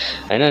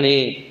होइन। अनि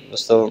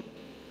जस्तो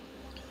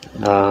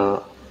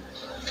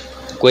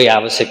कोही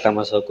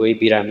आवश्यकतामा छ, कोही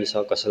बिरामी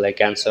छ, कसैलाई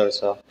क्यान्सर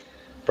छ,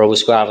 प्रभु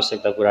उसको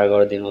आवश्यकता पुरा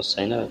गरिदिनुहोस्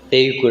होइन,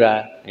 त्यही कुरा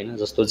होइन,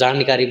 जस्तो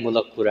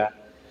जानकारीमूलक कुरा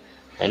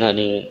होइन।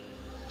 अनि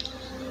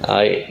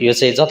यो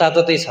चाहिँ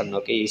जताततै छन्,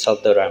 ओके यी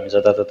शब्दहरू हामी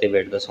जताततै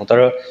भेट्दछौँ। तर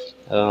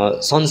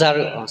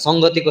संसार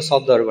सङ्गतिको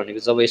शब्दहरू भनेको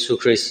जब यीशु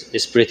ख्रीष्ट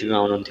यस पृथ्वीमा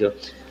हुनुहुन्थ्यो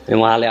अनि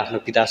उहाँले आफ्नो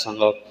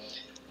पितासँग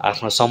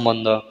आफ्नो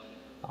सम्बन्ध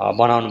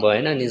बनाउनु भयो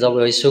होइन। अनि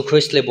जब यीशु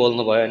ख्रीष्टले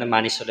बोल्नुभयो होइन,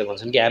 मानिसहरूले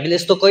भन्छन् कि हामीले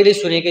यस्तो कहिल्यै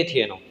सुनेकै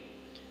थिएनौँ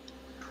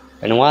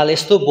होइन, उहाँले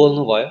यस्तो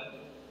बोल्नुभयो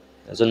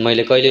जुन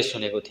मैले कहिल्यै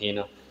सुनेको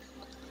थिइनँ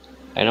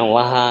होइन।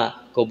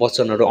 उहाँको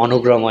वचनहरू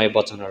अनुग्रहमय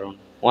वचनहरू हुन्,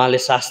 उहाँले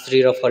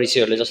शास्त्री र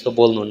फरिसीहरूले जस्तो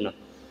बोल्नुहुन्न।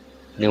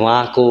 अनि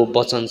उहाँको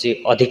वचन चाहिँ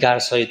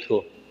अधिकारसहितको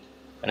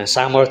होइन,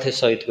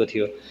 सामर्थ्यसहितको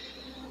थियो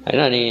होइन।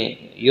 अनि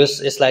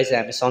यसलाई चाहिँ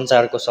हामी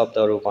संसारको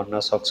शब्दहरू भन्न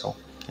सक्छौँ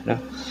होइन।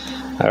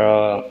 र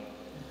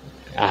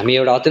हामी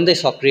एउटा अत्यन्तै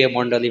सक्रिय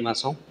मण्डलीमा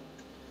छौँ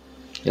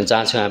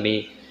जहाँ चाहिँ हामी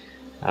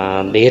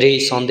धेरै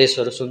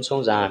सन्देशहरू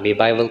सुन्छौँ, जहाँ हामी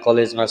बाइबल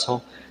कलेजमा छौँ,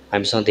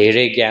 हामीसँग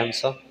धेरै ज्ञान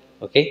छ,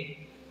 ओके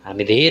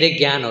हामी धेरै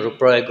ज्ञानहरू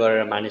प्रयोग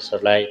गरेर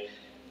मानिसहरूलाई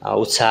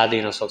उत्साह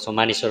दिन सक्छौँ,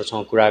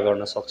 मानिसहरूसँग कुरा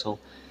गर्न सक्छौँ।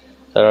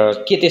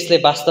 तर के त्यसले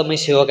वास्तवमै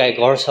सेवाकाई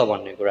गर्छ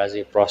भन्ने कुरा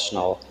चाहिँ प्रश्न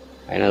हो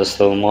होइन।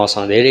 जस्तो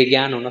मसँग धेरै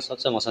ज्ञान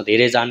हुनसक्छ, मसँग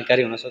धेरै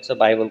जानकारी हुनसक्छ,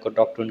 बाइबलको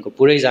डक्ट्रिनको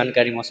पुरै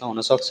जानकारी मसँग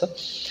हुनसक्छ,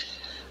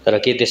 तर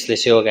के त्यसले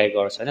सेवाकाई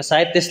गर्छ होइन।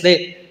 सायद त्यसले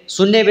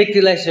सुन्ने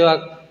व्यक्तिलाई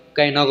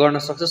सेवाकाई नगर्न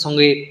सक्छ,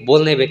 सँगै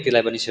बोल्ने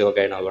व्यक्तिलाई पनि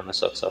सेवाकाई नगर्न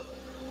सक्छ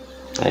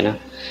होइन।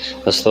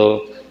 जस्तो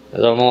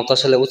जब म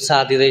कसैलाई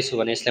उत्साह दिँदैछु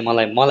भने यसले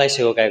मलाई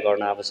सेवाकाई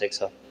गर्न आवश्यक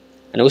छ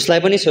अनि उसलाई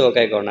पनि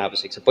सेवाकाई गर्न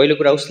आवश्यक छ। पहिलो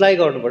कुरा उसलाई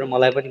गर्नु पर्यो,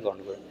 मलाई पनि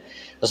गर्नु पर्यो।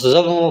 जस्तो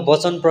जब म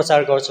वचन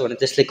प्रचार गर्छु भने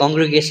त्यसले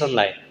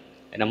कङ्ग्रिगेसनलाई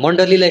होइन,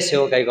 मण्डलीलाई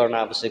सेवाकाई गर्न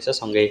आवश्यक छ,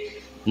 सँगै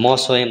म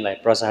स्वयंलाई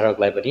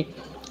प्रचारकलाई पनि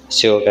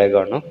सेवाकाई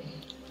गर्न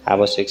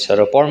आवश्यक छ।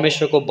 र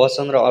परमेश्वरको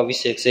वचन र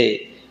अभिषेक चाहिँ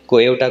को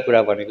एउटा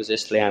कुरा भनेको चाहिँ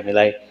यसले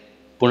हामीलाई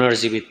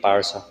पुनर्जीवित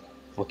पार्छ,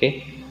 ओके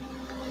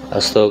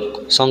जस्तो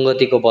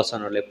सङ्गतिको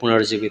वचनहरूले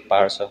पुनर्जीवित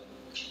पार्छ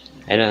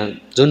होइन।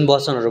 जुन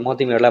वचनहरू म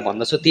तिमीहरूलाई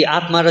भन्दछु ती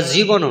आत्मा र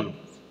जीवन हुन्,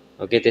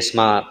 ओके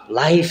त्यसमा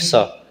लाइफ छ,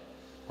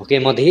 ओके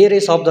म धेरै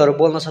शब्दहरू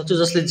बोल्न सक्छु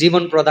जसले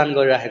जीवन प्रदान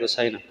गरिरहेको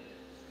छैन,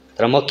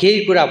 तर म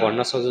केही कुरा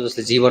भन्न सक्छु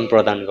जसले जीवन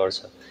प्रदान गर्छ।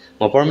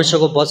 म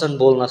परमेश्वरको वचन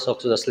बोल्न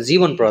सक्छु जसले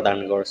जीवन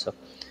प्रदान गर्छ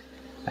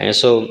होइन।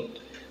 सो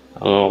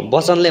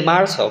वचनले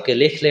मार्छ, ओके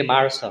लेखले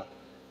मार्छ,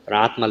 र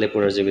आत्माले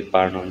पुनर्जीवित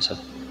पार्नुहुन्छ,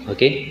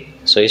 ओके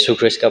सो यीशु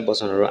ख्रीष्टका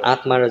वचनहरू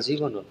आत्मा र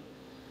जीवन हुन्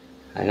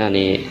होइन।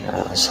 अनि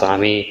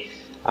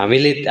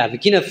हामी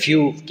किन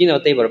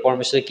त्यही भएर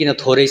परमेश्वरले किन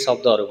थोरै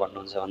शब्दहरू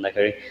भन्नुहुन्छ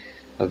भन्दाखेरि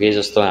ओके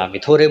जस्तो हामी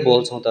थोरै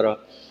बोल्छौँ तर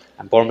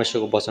हामी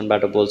परमेश्वरको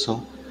वचनबाट बोल्छौँ,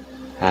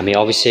 हामी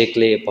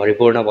अभिषेकले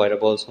भरिपूर्ण भएर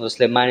बोल्छौँ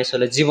जसले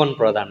मानिसहरूलाई जीवन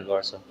प्रदान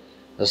गर्छ,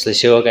 जसले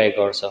सेवाकाई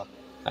गर्छ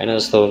होइन।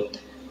 जस्तो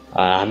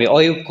हामी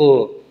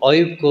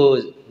अयुबको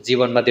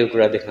जीवनमा त्यो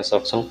कुरा देख्न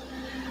सक्छौँ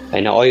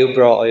होइन। अयुब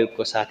र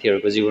अयुबको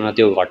साथीहरूको जीवनमा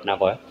त्यो घटना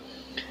भयो,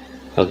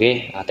 ओके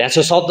त्यहाँ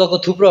चाहिँ शब्दको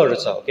थुप्रोहरू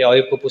छ, ओके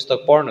अयुबको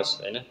पुस्तक पढ्नुहोस्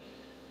होइन,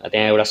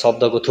 त्यहाँ एउटा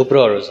शब्दको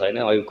थुप्रोहरू छ होइन।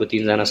 अयुबको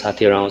 3 जना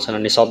साथीहरू आउँछन्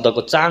अनि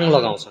शब्दको चाङ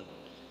लगाउँछन्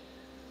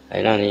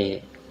होइन। अनि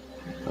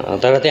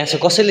तर त्यहाँ चाहिँ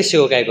कसैले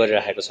सेवाकाई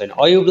गरिरहेको छैन,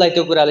 अयुबलाई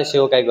त्यो कुराले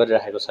सेवाकाई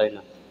गरिरहेको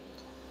छैन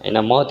होइन।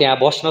 म त्यहाँ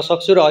बस्न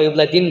सक्छु र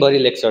अयुबलाई दिनभरि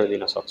लेक्चर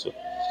दिन सक्छु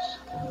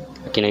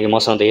किनकि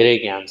मसँग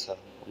धेरै ज्ञान छ,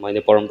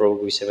 मैले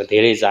परमप्रभुको विषयमा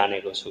धेरै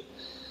जानेको छु।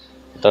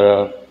 तर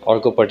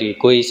अर्कोपट्टि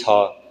कोही छ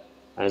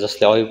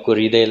जसले अयुबको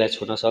हृदयलाई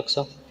छुन सक्छ,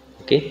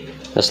 ओके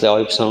जसले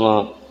अयुबसँग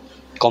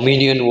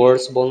कम्युनियन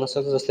वर्ड्स बोल्न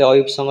सक्छ, जसले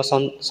अयुबसँग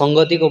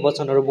सङ्गतिको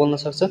वचनहरू बोल्न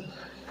सक्छ,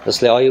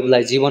 जसले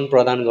अयुबलाई जीवन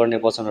प्रदान गर्ने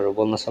वचनहरू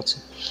बोल्न सक्छ।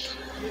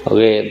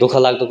 ओके दुःख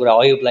लाग्दो कुरा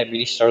अयुबलाई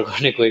मिनिस्टर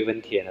गर्ने कोही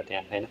पनि थिएन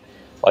त्यहाँ होइन।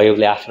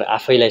 अयुबले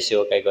आफैलाई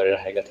सेवकाई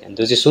गरिरहेका थिए।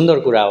 त्यो चाहिँ सुन्दर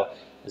कुरा हो।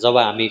 जब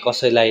हामी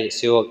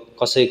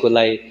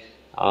कसैकोलाई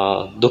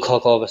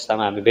दुःखको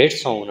अवस्थामा हामी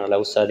भेट्छौँ, उनीहरूलाई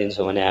उत्साह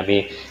दिन्छौँ भने हामी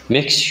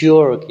मेक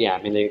स्योर कि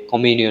हामीले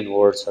कम्युनियन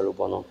वर्ड्सहरू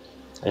बनाउँ।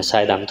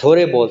 सायद हामी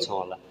थोरै बोल्छौँ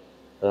होला,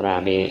 तर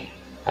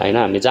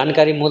हामी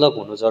जानकारीमूलक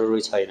हुनु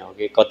जरुरी छैन हो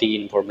कि कति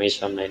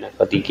इन्फर्मेसन होइन,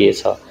 कति के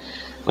छ,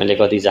 मैले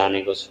कति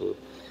जानेको छु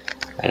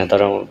होइन।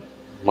 तर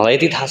मलाई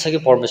यति थाहा छ कि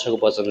परमेश्वरको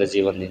वचनले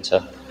जीवन दिन्छ,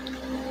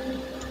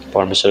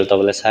 परमेश्वरले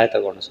तपाईँलाई सहायता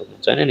गर्न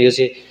सक्नुहुन्छ होइन। यो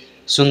चाहिँ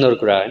सुन्दर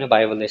कुरा होइन।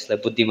 बाइबलले यसलाई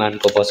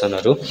बुद्धिमानको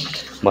वचनहरू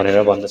भनेर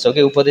भन्दछ।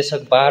 ओके,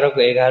 उपदेशक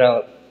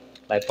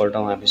 12:11लाई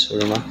पढ्छौँ हामी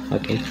सुरुमा।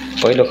 ओके,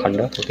 पहिलो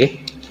खण्ड। ओके,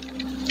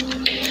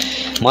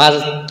 म आज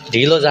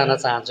ढिलो जान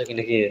चाहन्छु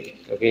किनकि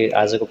ओके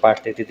आजको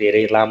पाठ त्यति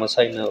धेरै लामो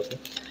छैन। ओके,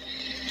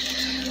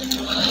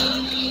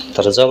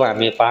 तर जब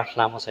हामी पाठ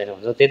लामो छैन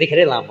भन्छ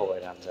त्यतिखेरै लामो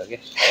भएर जान्छ। ओके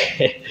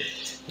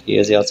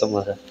यो चाहिँ अचम्म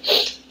छ।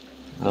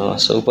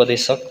 सो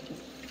उपदेशक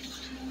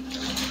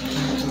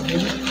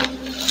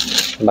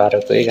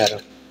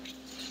 12:11,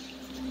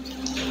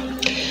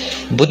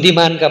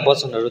 बुद्धिमानका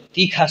वचनहरू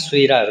तीखा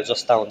सुइराहरू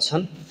जस्ता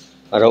हुन्छन्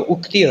र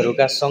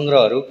उक्तिहरूका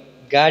सङ्ग्रहहरू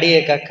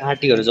गाडिएका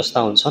काँटीहरू जस्ता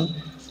हुन्छन्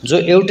जो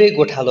एउटै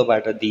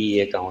गोठालोबाट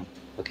दिइएका हुन्।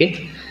 ओके,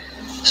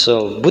 सो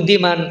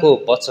बुद्धिमानको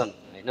वचन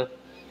होइन,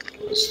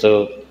 जस्तो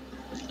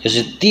यो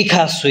चाहिँ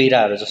तीखा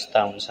सुइराहरू जस्ता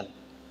हुन्छन्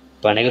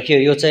भनेको के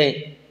हो? यो चाहिँ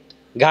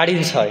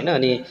गाडिन्छ होइन।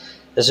 अनि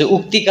जस्तै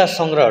उक्तिका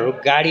सङ्ग्रहहरू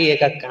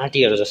गाडिएका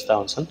काँटीहरू जस्ता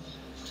हुन्छन्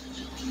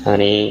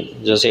अनि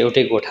जो चाहिँ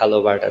एउटै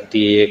गोठालोबाट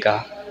दिइएका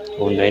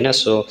हुन् होइन।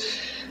 सो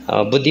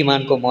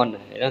बुद्धिमानको मन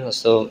होइन,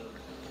 जस्तो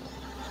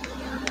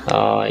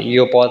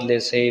यो पदले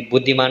चाहिँ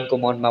बुद्धिमानको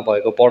मनमा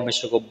भएको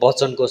परमेश्वरको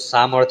वचनको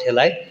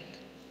सामर्थ्यलाई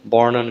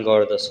वर्णन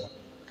गर्दछ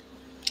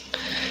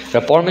र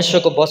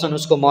परमेश्वरको वचन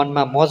उसको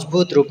मनमा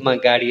मजबुत रूपमा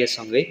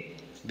गाडिएसँगै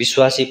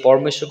विश्वासी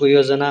परमेश्वरको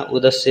योजना,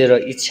 उद्देश्य र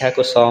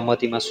इच्छाको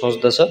सहमतिमा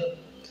सोच्दछ।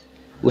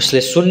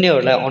 उसले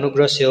शून्यहरूलाई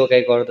अनुग्रह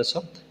सेवकाई गर्दछ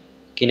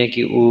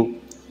किनकि ऊ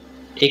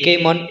एकै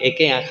मन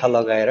एकै आँखा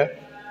लगाएर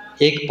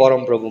एक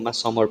परमप्रभुमा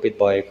समर्पित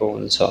भएको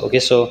हुन्छ। ओके,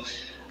 सो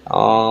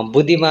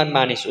बुद्धिमान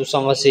मानिस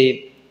उसँग चाहिँ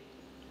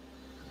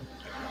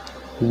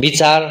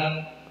विचार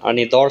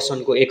अनि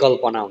दर्शनको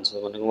एकल्पना हुन्छ।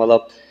 भनेको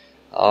मतलब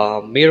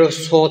मेरो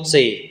सोच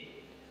चाहिँ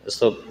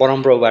जस्तो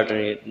परमप्रभुबाट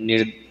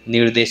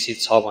निर्देशित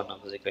छ भन्न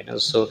खोजेको होइन।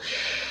 जस्तो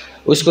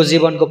उसको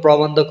जीवनको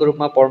प्रबन्धको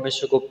रूपमा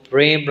परमेश्वरको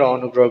प्रेम र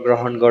अनुग्रह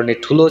ग्रहण गर्ने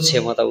ठुलो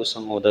क्षमता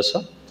उसँग हुँदछ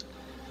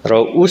र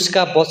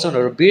उसका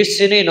वचनहरू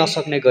बिर्सिनै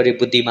नसक्ने गरी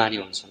बुद्धिमानी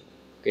हुन्छन्।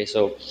 ओके,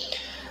 सो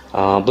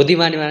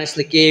बुद्धिमानी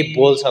मानिसले केही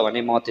बोल्छ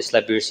भने म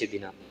त्यसलाई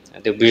बिर्सिदिनँ,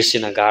 त्यो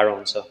बिर्सिन गाह्रो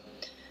हुन्छ।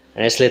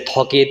 यसले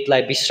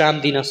थकितलाई विश्राम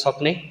दिन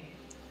सक्ने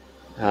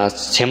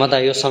क्षमता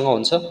योसँग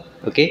हुन्छ।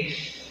 ओके,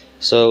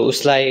 सो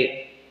उसलाई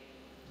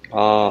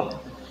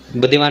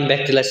बुद्धिमान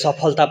व्यक्तिलाई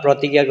सफलता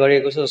प्रतिज्ञा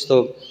गरेको छ। जस्तो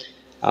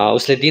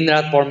उसले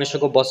दिनरात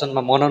परमेश्वरको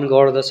वचनमा मनन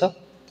गर्दछ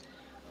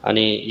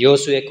अनि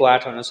योसुवा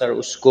 1:8 अनुसार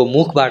उसको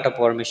मुखबाट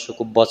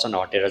परमेश्वरको वचन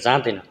हटेर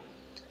जाँदैन।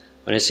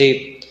 भनेपछि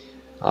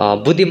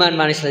बुद्धिमान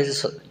मानिसलाई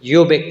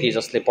यो व्यक्ति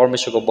जसले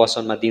परमेश्वरको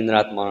वचनमा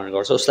दिनरात मनन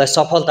गर्छ उसलाई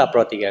सफलता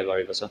प्रतिज्ञा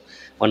गरेको छ।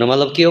 भन्नु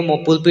मतलब के हो? म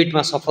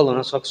पुलपिटमा सफल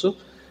हुन सक्छु,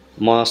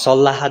 म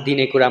सल्लाह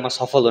दिने कुरामा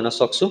सफल हुन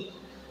सक्छु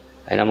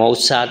होइन, म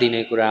उत्साह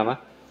दिने कुरामा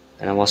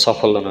होइन म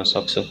सफल हुन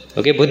सक्छु।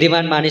 ओके,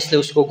 बुद्धिमान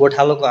मानिसले उसको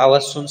गोठालोको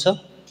आवाज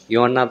सुन्छ।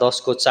 यूहन्ना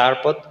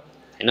 10:4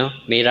 होइन,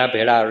 मेरा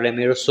भेडाहरूले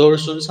मेरो स्वर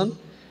सुन्छन्।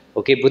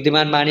 ओके,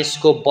 बुद्धिमान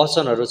मानिसको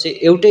वचनहरू चाहिँ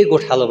एउटै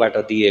गोठालोबाट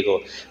दिएको।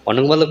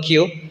 भन्नुको मतलब के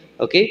हो?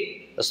 ओके,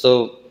 जस्तो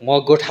म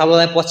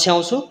गोठालोलाई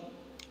पछ्याउँछु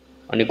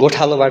अनि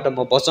गोठालोबाट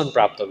म वचन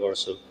प्राप्त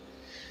गर्छु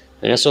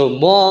होइन। सो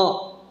म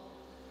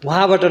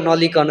उहाँबाट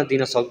नलिकन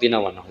दिन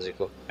सक्दिनँ भन्न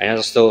खोजेको होइन।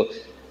 जस्तो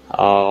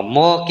म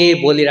केही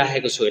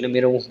बोलिरहेको छु होइन,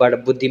 मेरो मुखबाट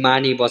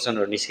बुद्धिमानी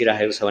वचनहरू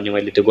निस्किरहेको छ भने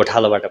मैले त्यो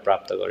गोठालोबाट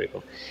प्राप्त गरेको।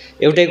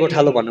 एउटै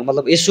गोठालो भन्नु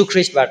मतलब येशू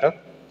ख्रीष्टबाट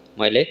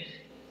मैले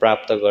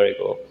प्राप्त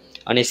गरेको हो।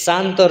 अनि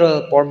शान्त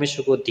र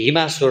परमेश्वरको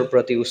धीमा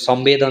स्वरप्रति ऊ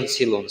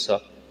संवेदनशील हुन्छ।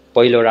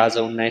 पहिलो राजा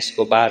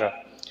 19:12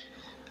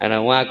 होइन,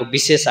 उहाँको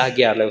विशेष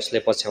आज्ञाहरूलाई उसले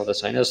पछ्याउँदछ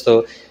होइन। जस्तो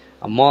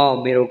म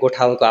मेरो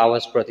गोठालोको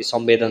आवाजप्रति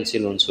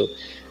संवेदनशील हुन्छु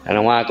होइन,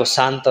 उहाँको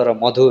शान्त र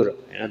मधुर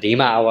होइन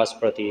धीमा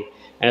आवाजप्रति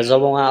होइन,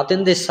 जब उहाँ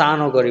अत्यन्तै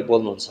सानो गरी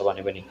बोल्नुहुन्छ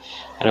भने पनि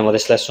होइन म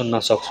त्यसलाई सुन्न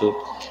सक्छु।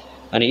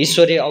 अनि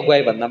ईश्वरीय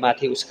अगुवाईभन्दा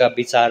माथि उसका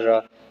विचार र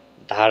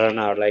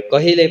धारणाहरूलाई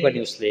कहिल्यै पनि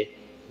उसले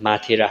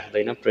माथि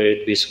राख्दैन। प्रेरित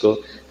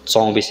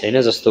 20:24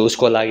 होइन, जस्तो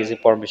उसको लागि चाहिँ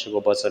परमेश्वरको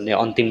वचन नै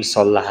अन्तिम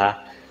सल्लाह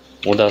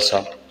हुँदछ।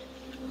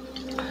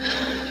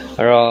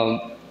 र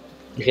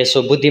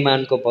यसो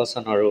बुद्धिमानको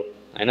वचनहरू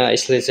होइन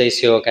यसले चाहिँ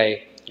सेवकाई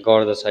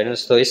गर्दछ होइन।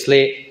 जस्तो यसले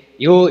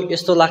यो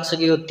यस्तो लाग्छ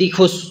कि यो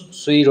तिखो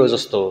सुइरो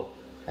जस्तो हो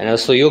होइन,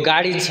 जस्तो यो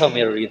गाडिन्छ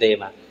मेरो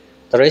हृदयमा,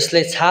 तर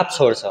यसले छाप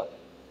छोड्छ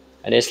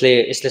होइन,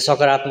 यसले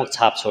सकारात्मक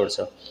छाप छोड्छ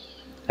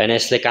होइन,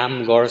 यसले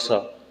काम गर्छ।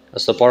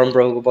 जस्तो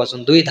परमप्रभुको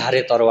वचन 2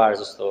 धारे तरवार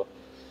जस्तो हो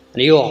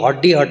अनि यो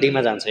हड्डी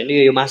हड्डीमा जान्छ होइन,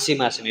 यो मासी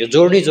मासीमा, यो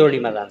जोड्नी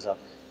जोड्नीमा जान्छ।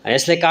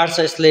 यसले काट्छ,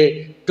 यसले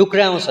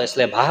टुक्राउँछ,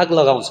 यसले भाग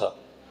लगाउँछ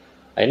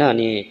होइन।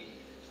 अनि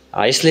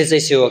यसले चाहिँ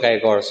सेवकाई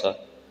गर्छ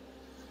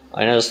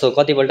होइन। जस्तो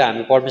कतिपल्ट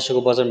हामी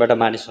परमेश्वरको वचनबाट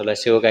मानिसहरूलाई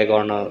सेवाकाई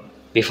गर्न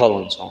विफल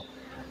हुन्छौँ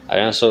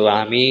होइन। सो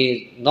हामी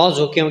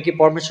नझोक्यौँ कि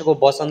परमेश्वरको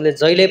वचनले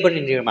जहिले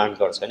पनि निर्माण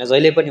गर्छ होइन,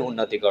 जहिले पनि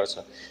उन्नति गर्छ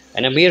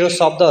होइन। मेरो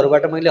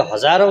शब्दहरूबाट मैले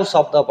हजारौँ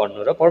शब्द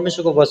भन्नु र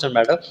परमेश्वरको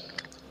वचनबाट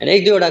होइन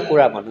एक दुईवटा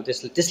कुरा भन्नु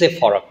त्यसले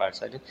फरक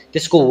पार्छ होइन,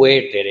 त्यसको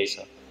वेट धेरै छ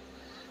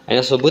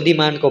होइन। सो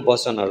बुद्धिमानको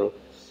वचनहरू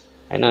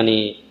होइन, अनि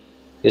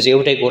यो चाहिँ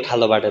एउटै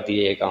गोठालोबाट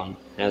दिएका हुन्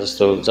होइन।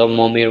 जस्तो जब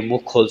म मेरो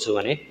मुख खोल्छु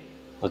भने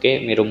ओके,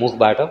 मेरो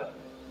मुखबाट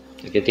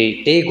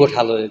त्यही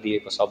गोठालोले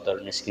दिएको शब्दहरू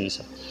निस्किन्छ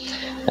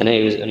होइन।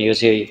 अनि यो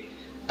चाहिँ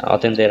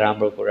अत्यन्तै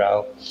राम्रो कुरा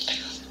हो।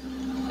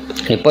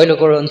 अनि पहिलो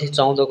कोरिन्थी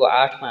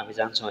 14:8 हामी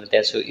जान्छौँ भने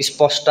त्यहाँ चाहिँ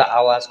स्पष्ट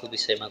आवाजको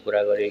विषयमा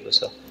कुरा गरिएको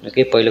छ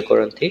ओके। पहिलो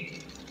कोरिन्थी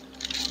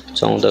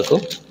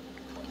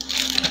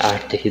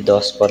 14:8 देखि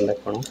 10 पदलाई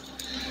पढौँ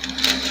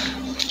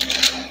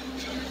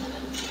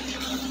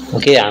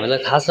ओके। हामीलाई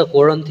थाहा छ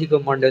कोरिन्थीको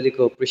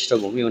मण्डलीको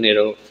पृष्ठभूमि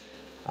उनीहरू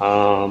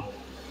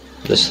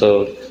जस्तो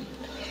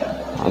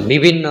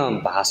विभिन्न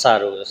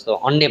भाषाहरू जस्तो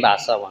अन्य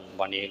भाषा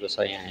भनिएको छ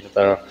यहाँ होइन,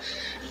 तर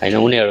होइन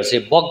उनीहरू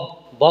चाहिँ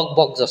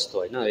बग जस्तो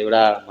होइन,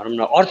 एउटा भनौँ न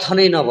अर्थ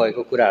नै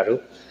नभएको कुराहरू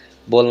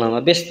बोल्नमा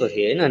व्यस्त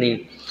थिए होइन। अनि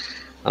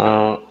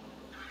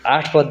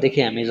 8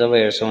 पददेखि हामी जब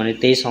हेर्छौँ भने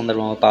त्यही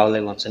सन्दर्भमा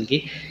पावलले भन्छन् कि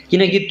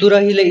किनकि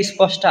तुरहीले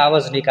स्पष्ट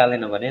आवाज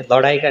निकालेन भने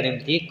लडाइँका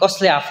निम्ति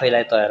कसले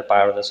आफैलाई तयार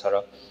पार्दछ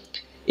र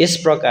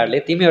यस प्रकारले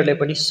तिमीहरूले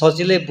पनि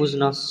सजिलै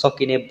बुझ्न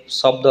सकिने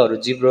शब्दहरू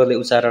जिब्रोले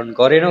उच्चारण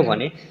गरेनौ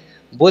भने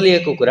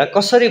बोलिएको कुरा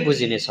कसरी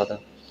बुझिनेछ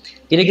त?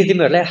 किनकि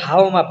तिमीहरूलाई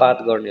हावामा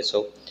बात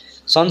गर्नेछौ।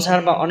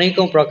 संसारमा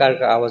अनेकौँ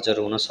प्रकारका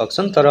आवाजहरू हुन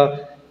सक्छन्, तर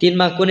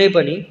तिनमा कुनै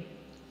पनि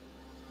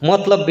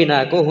मतलब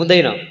बिनाको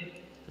हुँदैन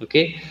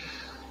ओके।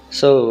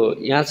 सो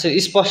यहाँ चाहिँ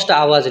स्पष्ट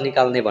आवाज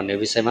निकाल्ने भन्ने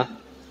विषयमा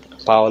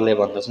पावलले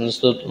भन्दछन्।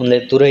 जस्तो उनले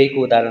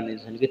तुरहीको उदाहरण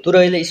दिन्छन् कि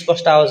तुरहीले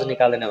स्पष्ट आवाज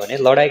निकालेन भने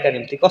लडाइँका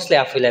निम्ति कसले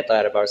आफैलाई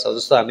तयार पार्छ।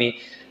 जस्तो हामी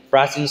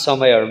प्राचीन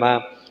समयहरूमा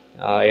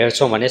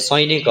हेर्छौँ भने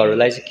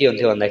सैनिकहरूलाई चाहिँ के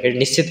हुन्थ्यो भन्दाखेरि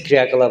निश्चित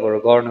क्रियाकलापहरू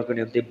गर्नको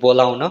निम्ति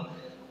बोलाउन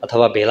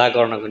अथवा भेला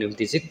गर्नको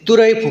निम्ति चाहिँ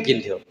तुरही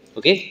फुकिन्थ्यो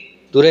ओके।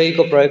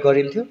 तुरहीको प्रयोग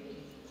गरिन्थ्यो,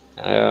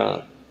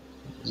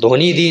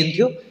 ध्वनि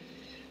दिइन्थ्यो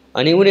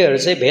अनि उनीहरू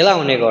चाहिँ भेला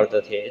हुने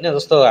गर्दथे होइन।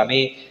 जस्तो हामी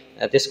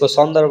त्यसको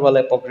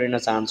सन्दर्भलाई पक्रिन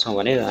चाहन्छौँ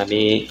भने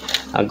हामी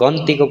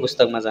गन्तीको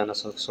पुस्तकमा जान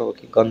सक्छौँ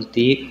कि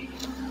गन्ती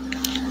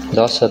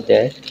 10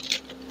 अध्याय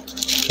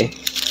ओके।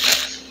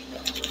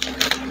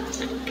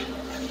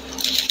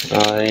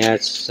 यहाँ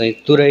चाहिँ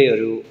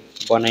तुरहीहरू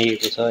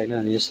बनाइएको छ होइन।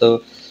 अनि जस्तो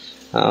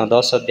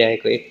 10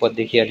 अध्यायको 1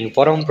 पददेखि अनि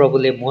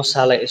परमप्रभुले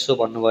मोसालाई यसो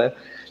भन्नुभयो,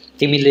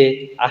 तिमीले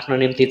आफ्नो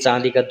निम्ति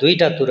चाँदीका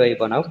 2टा तुरही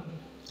बनाऊ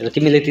र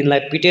तिमीले तिनलाई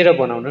पिटेर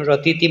बनाउनु र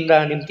ती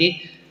तिम्रा निम्ति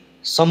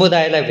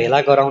समुदायलाई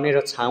भेला गराउने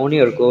र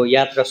छाउनीहरूको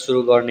यात्रा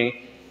सुरु गर्ने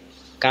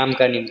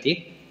कामका निम्ति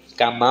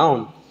काममा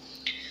आउन्।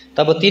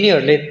 तब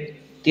तिनीहरूले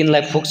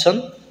तिनलाई फुक्छन्,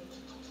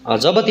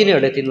 जब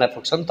तिनीहरूले तिनलाई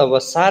फुक्छन् तब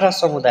सारा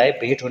समुदाय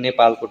भेट हुने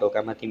पालको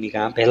ढोकामा तिमी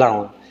कहाँ भेला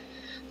हुन्।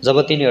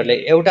 जब तिनीहरूले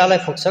एउटालाई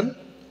फुक्छन्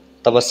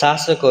तब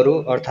शासकहरू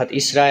अर्थात्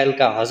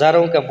इस्राएलका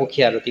हजारौँका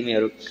मुखियाहरू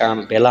तिमीहरू कहाँ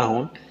भेला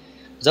हुन्।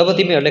 जब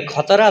तिमीहरूले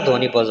खतरा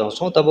ध्वनि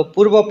बजाउँछौ तब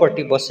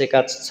पूर्वपट्टि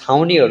बसेका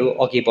छाउनीहरू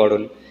अघि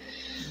बढुन्।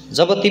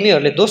 जब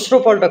तिमीहरूले दोस्रो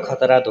पल्ट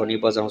खतरा ध्वनि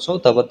बजाउँछौ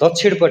तब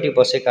दक्षिणपट्टि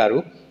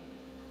बसेकाहरू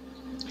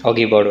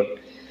अघि बढुन्।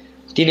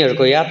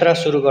 तिनीहरूको यात्रा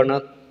सुरु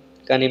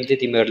गर्नका निम्ति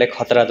तिमीहरूले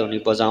खतरा ध्वनि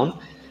बजाउन्।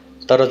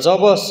 तर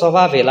जब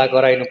सभा भेला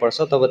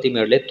गराइनुपर्छ तब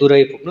तिमीहरूले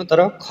तुरही फुक्नु,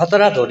 तर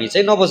खतरा ध्वनि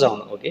चाहिँ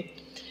नबजाउनु ओके।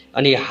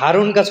 अनि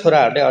हारुनका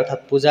छोराहरूले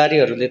अर्थात्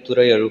पुजारीहरूले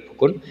तुरहीहरू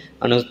फुकुन्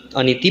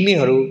अनि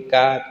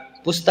तिमीहरूका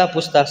पुस्ता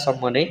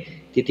पुस्तासम्म नै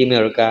ती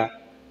तिमीहरूका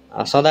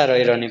सदा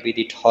रहिरहने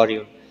विधि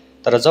ठहरियो।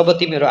 तर जब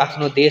तिमीहरू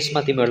आफ्नो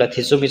देशमा तिमीहरूलाई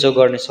थिचोमिचो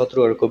गर्ने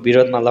शत्रुहरूको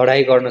विरोधमा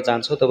लडाइँ गर्न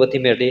जान्छौ तब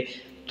तिमीहरूले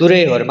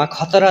तुरहीहरूमा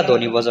खतरा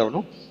ध्वनि बजाउनु।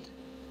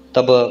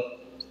 तब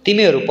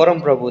तिमीहरू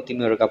परमप्रभु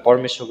तिमीहरूका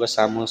परमेश्वरको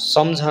सामु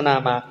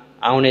सम्झनामा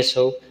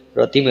आउनेछौ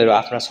र तिमीहरू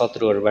आफ्ना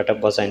शत्रुहरूबाट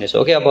बचाइनेछौ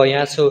ओके। अब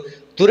यहाँ छ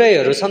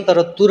तुरहीहरू छन्,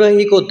 तर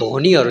तुरहीको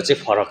ध्वनिहरू चाहिँ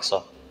फरक छ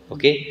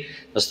ओके।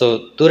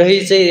 जस्तो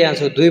तुरही चाहिँ यहाँ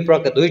छ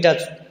 2टा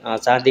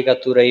चाँदीका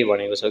तुरही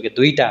भनेको छ कि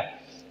 2टा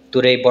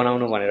तुरही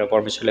बनाउनु भनेर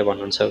परमेश्वरले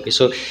भन्नुहुन्छ कि।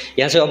 सो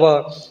यहाँ चाहिँ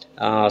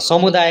अब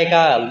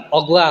समुदायका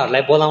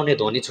अगुवाहरूलाई बोलाउने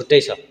ध्वनि छुट्टै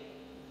छ।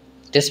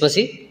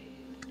 त्यसपछि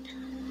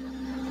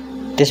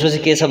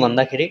के छ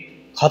भन्दाखेरि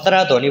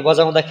खतरा ध्वनि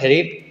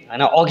बजाउँदाखेरि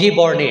होइन अघि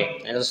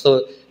बढ्ने, जस्तो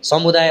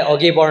समुदाय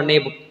अघि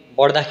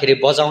बढ्दाखेरि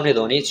बजाउने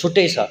ध्वनि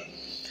छुट्टै छ।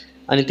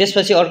 अनि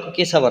त्यसपछि अर्को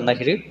के छ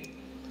भन्दाखेरि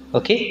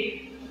ओके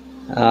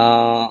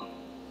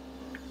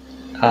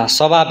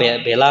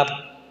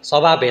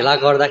सभा भेला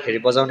गर्दाखेरि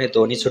बजाउने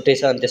ध्वनि छुट्टै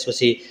छ। अनि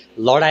त्यसपछि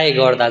लडाइँ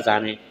गर्दा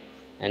जाने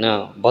होइन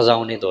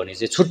बजाउने ध्वनि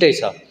चाहिँ छुट्टै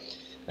छ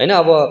होइन।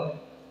 अब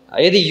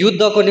यदि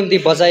युद्धको निम्ति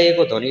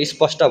बजाइएको ध्वनि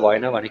स्पष्ट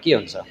भएन भने के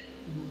हुन्छ,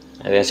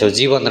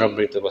 जीवन र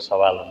मृत्युको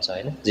सवाल हुन्छ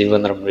होइन,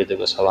 जीवन र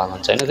मृत्युको सवाल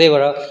हुन्छ होइन। त्यही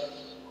भएर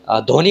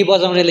ध्वनि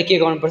बजाउनेले के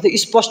गर्नु पर्थ्यो,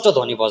 स्पष्ट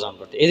ध्वनि बजाउनु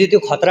पर्थ्यो। यदि त्यो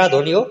खतरा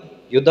ध्वनि हो,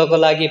 युद्धको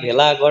लागि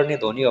भेला गर्ने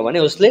ध्वनि हो भने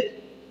उसले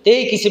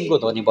त्यही किसिमको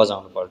ध्वनि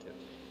बजाउनु पर्थ्यो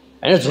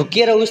होइन।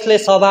 झुक्किएर उसले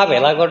सभा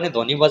भेला गर्ने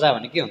ध्वनि बजायो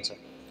भने के हुन्छ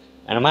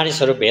होइन,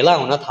 मानिसहरू भेला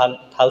हुन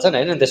थाल्छन्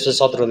होइन। त्यसपछि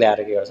शत्रुले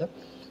आएर के गर्छ,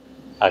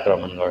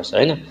 आक्रमण गर्छ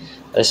हैन।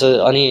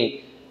 यसो अनि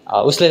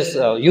उसले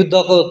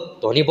युद्धको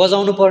ध्वनि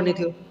बजाउनु पर्ने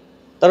थियो,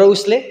 तर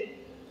उसले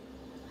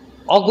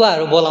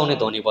अगुवाहरू बोलाउने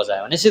ध्वनि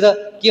बजायो भनेपछि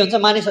त के हुन्छ,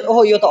 मानिसहरू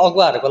ओहो यो त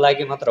अगुवाहरूको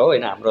लागि मात्र हो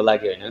होइन, हाम्रो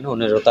लागि होइन होइन,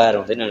 उनीहरू तयार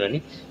हुँदैनन् अनि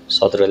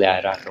शत्रुले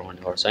आएर आक्रमण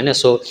गर्छ होइन।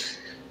 सो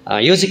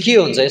यो चाहिँ के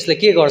हुन्छ, यसले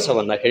के गर्छ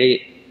भन्दाखेरि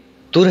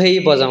तुरही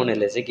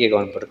बजाउनेले चाहिँ के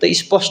गर्नु पर्यो त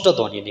स्पष्ट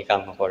ध्वनि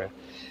निकाल्नु पर्यो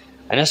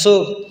होइन। सो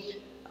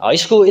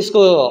यसको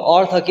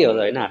अर्थ के हो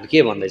होइन, हामी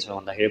के भन्दैछौँ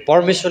भन्दाखेरि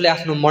परमेश्वरले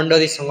आफ्नो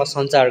मण्डलीसँग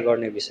सञ्चार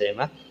गर्ने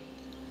विषयमा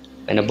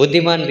होइन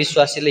बुद्धिमान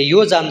विश्वासीले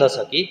यो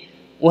जान्दछ कि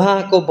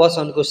उहाँको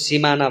वचनको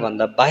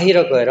सिमानाभन्दा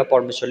बाहिर गएर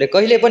परमेश्वरले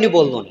कहिले पनि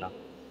बोल्नुहुन्न।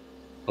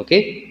 ओके,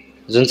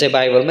 जुन चाहिँ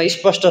बाइबलमा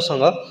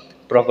स्पष्टसँग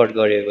प्रकट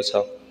गरिएको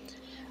छ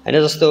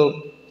होइन। जस्तो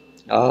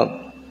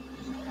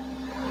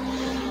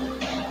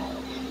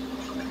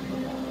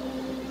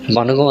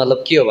भन्नुको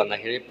मतलब के हो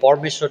भन्दाखेरि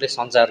परमेश्वरले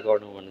सञ्चार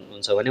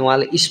गर्नुहुन्छ भने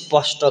उहाँले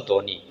स्पष्ट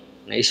ध्वनि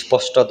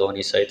स्पष्ट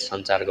ध्वनिसहित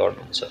सञ्चार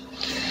गर्नुहुन्छ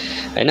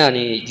होइन।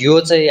 अनि यो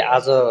चाहिँ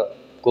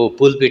आजको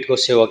पुलपिटको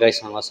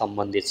सेवकाईसँग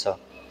सम्बन्धित छ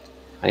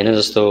होइन।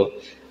 जस्तो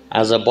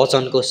आज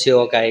वचनको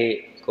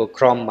सेवकाईको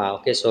क्रममा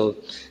ओके, सो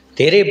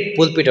धेरै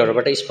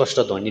पुलपिटहरूबाट स्पष्ट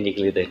ध्वनि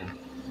निक्लिँदैन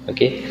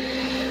ओके।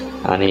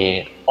 अनि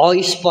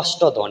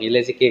अस्पष्ट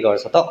ध्वनिले चाहिँ के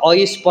गर्छ त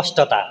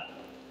अस्पष्टता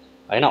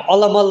होइन,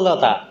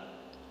 अलमल्लता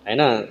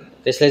होइन,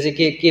 त्यसले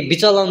चाहिँ के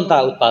विचलनता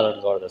उत्पादन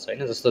गर्दछ होइन।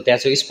 जस्तो त्यहाँ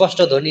चाहिँ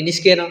स्पष्ट ध्वनि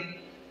निस्किएन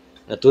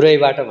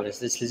तुरैबाट भनेपछि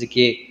त्यसले चाहिँ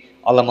के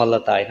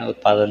अलमल्लता होइन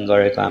उत्पादन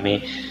गरेको हामी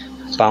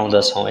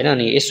पाउँदछौँ होइन।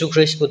 अनि येशू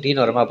ख्रीष्टको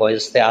दिनहरूमा भए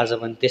जस्तै आज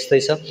पनि त्यस्तै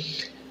छ,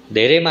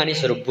 धेरै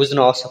मानिसहरू बुझ्न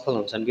असफल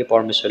हुन्छन् कि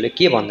परमेश्वरले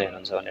के भन्दै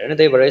हुनुहुन्छ भनेर होइन।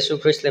 त्यही भएर येशू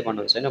ख्रीष्टले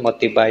भन्नुहुन्छ होइन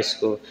मत्ती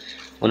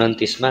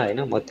 22:29 होइन,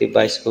 मत्ती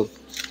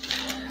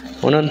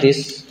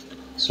 22:29।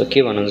 सो के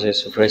भन्नुहुन्छ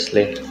येशू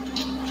ख्रीष्टले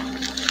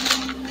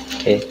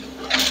ओके,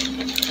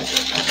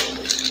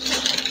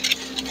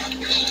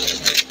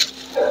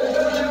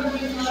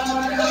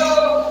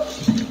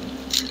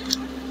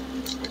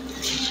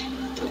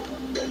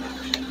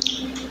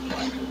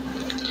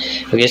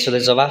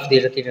 यसोले जवाफ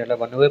दिएर तिनीहरूलाई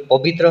भन्नुभयो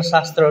पवित्र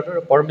शास्त्रहरू र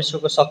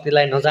परमेश्वरको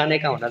शक्तिलाई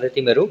नजानेका हुनाले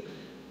तिमीहरू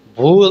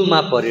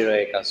भुलमा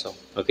परिरहेका छौ।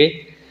 ओके,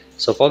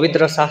 सो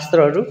पवित्र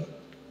शास्त्रहरू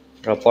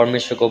र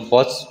परमेश्वरको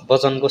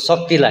वचनको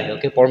शक्तिलाई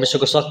ओके,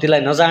 परमेश्वरको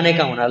शक्तिलाई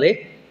नजानेका हुनाले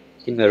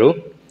तिमीहरू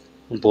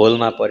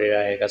भुलमा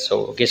परिरहेका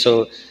छौ। ओके,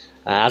 सो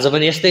आज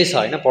पनि यस्तै छ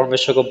होइन,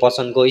 परमेश्वरको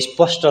वचनको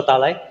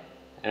स्पष्टतालाई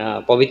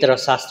पवित्र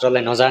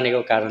शास्त्रलाई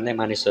नजानेको कारणले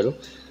मानिसहरू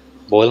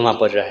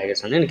भुलमा परिरहेका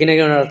छन् होइन, किनकि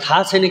उनीहरूलाई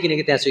थाहा छैन,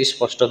 किनकि त्यहाँ चाहिँ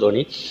स्पष्ट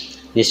ध्वनि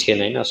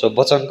निस्केन होइन। सो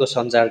वचनको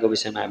सञ्चारको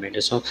विषयमा हामी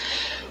हेर्छौँ।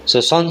 सो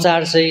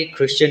सञ्चार चाहिँ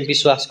क्रिस्चियन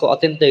विश्वासको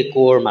अत्यन्तै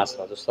कोरमा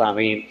छ। जस्तो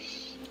हामी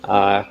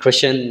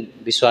क्रिस्चियन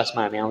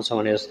विश्वासमा हामी आउँछौँ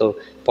भने जस्तो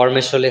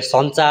परमेश्वरले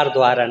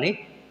सञ्चारद्वारा नै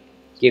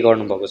के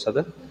गर्नुभएको छ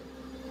त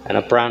होइन,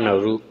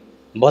 प्राणहरू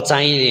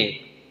बचाइने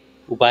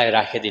उपाय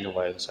राखिदिनु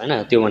भएको छ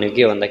होइन। त्यो भनेको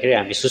के भन्दाखेरि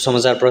हामी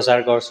सुसमाचार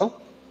प्रचार गर्छौँ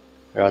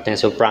र त्यहाँ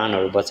चाहिँ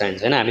प्राणहरू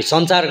बचाइन्छ होइन। हामी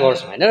सञ्चार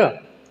गर्छौँ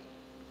होइन,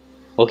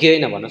 हो कि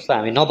होइन भन्नुहोस् त।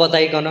 हामी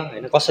नबताइकन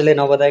होइन, कसैले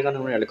नबताइकन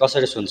उनीहरूले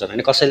कसरी सुन्छन्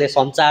होइन, कसैले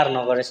सञ्चार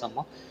नगरेसम्म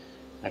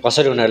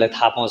कसरी उनीहरूलाई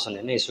थाहा पाउँछन्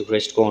होइन येशू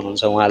ख्रीष्ट को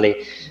हुनुहुन्छ, उहाँले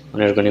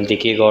उनीहरूको निम्ति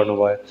के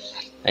गर्नुभयो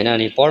होइन।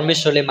 अनि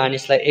परमेश्वरले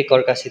मानिसलाई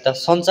एकअर्कासित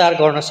सञ्चार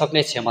गर्न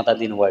सक्ने क्षमता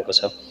दिनुभएको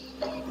छ।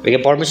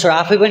 परमेश्वर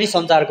आफै पनि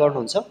सञ्चार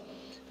गर्नुहुन्छ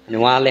अनि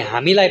उहाँले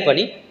हामीलाई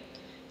पनि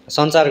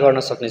सञ्चार गर्न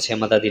सक्ने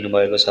क्षमता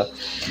दिनुभएको छ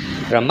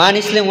र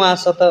मानिसले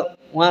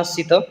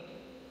उहाँसित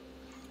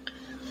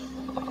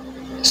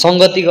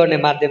सङ्गति गर्ने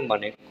माध्यम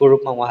भनेको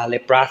रूपमा उहाँले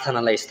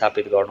प्रार्थनालाई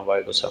स्थापित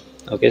गर्नुभएको छ।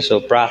 ओके, सो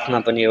प्रार्थना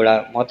पनि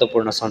एउटा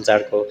महत्त्वपूर्ण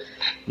सञ्चारको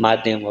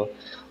माध्यम हो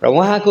र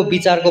उहाँको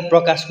विचारको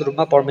प्रकाशको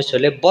रूपमा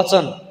परमेश्वरले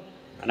वचन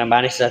होइन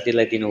मानिस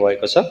जातिलाई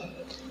दिनुभएको छ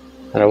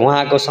र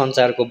उहाँको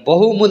सञ्चारको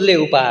बहुमूल्य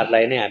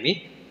उपहारलाई नै हामी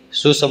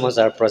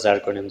सुसमाचार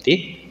प्रचारको निम्ति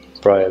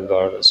प्रयोग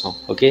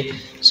गर्दछौँ। ओके,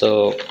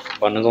 सो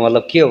भन्नुको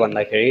मतलब के हो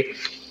भन्दाखेरि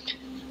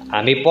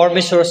हामी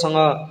परमेश्वरसँग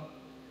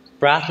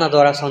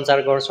प्रार्थनाद्वारा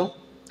सञ्चार गर्छौँ।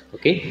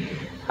 ओके,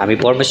 हामी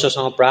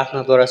परमेश्वरसँग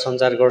प्रार्थनाद्वारा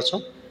सञ्चार गर्छौँ,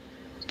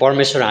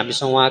 परमेश्वर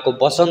हामीसँग उहाँको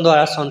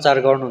वचनद्वारा सञ्चार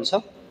गर्नुहुन्छ।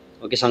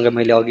 ओके, सँगै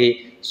मैले अघि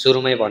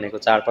सुरुमै भनेको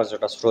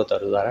 4-5वटा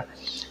स्रोतहरूद्वारा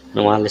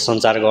उहाँले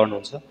सञ्चार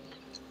गर्नुहुन्छ।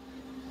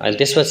 अनि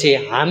त्यसपछि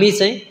हामी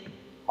चाहिँ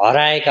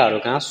हराएकाहरू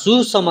कहाँ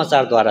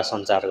सुसमाचारद्वारा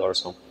सञ्चार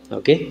गर्छौँ।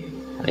 ओके,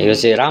 यो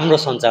चाहिँ राम्रो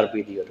सञ्चार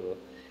विधिहरू हो,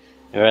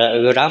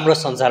 यो राम्रो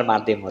सञ्चार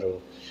माध्यमहरू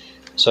हो।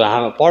 सो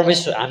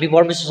हामी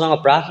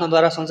परमेश्वरसँग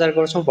प्रार्थनाद्वारा सञ्चार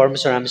गर्छौँ,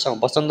 परमेश्वर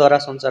हामीसँग वचनद्वारा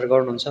सञ्चार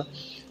गर्नुहुन्छ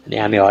अनि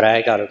हामी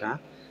हराएकाहरू कहाँ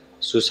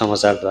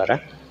सुसमाचारद्वारा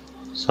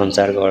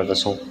सञ्चार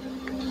गर्दछौँ।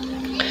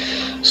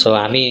 सो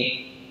हामी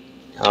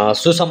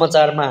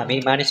सुसमाचारमा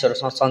हामी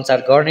मानिसहरूसँग सञ्चार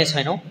गर्ने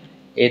छैनौँ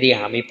यदि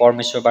हामी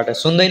परमेश्वरबाट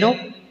सुन्दैनौँ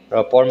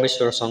र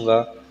परमेश्वरसँग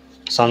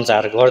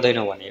सञ्चार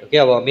गर्दैनौँ भने। ओके,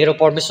 अब मेरो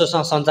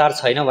परमेश्वरसँग सञ्चार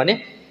छैन भने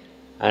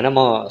होइन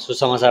म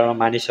सुसमाचारमा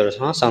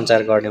मानिसहरूसँग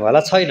सञ्चार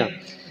गर्नेवाला छैन।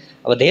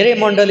 अब धेरै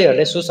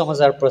मण्डलीहरूले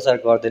सुसमाचार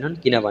प्रचार गर्दैनन्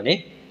किनभने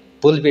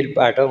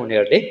पुलपिटबाट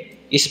उनीहरूले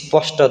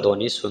स्पष्ट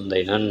ध्वनि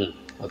सुन्दैनन्।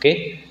 ओके,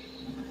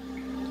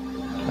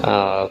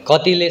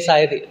 कतिले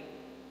सायद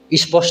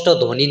स्पष्ट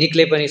ध्वनि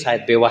निक्ले पनि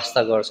सायद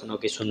बेवास्ता गर्छन्,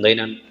 ओके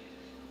सुन्दैनन्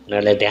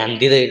उनीहरूले ध्यान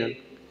दिँदैनन्।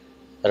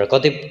 तर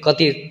कति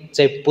कति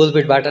चाहिँ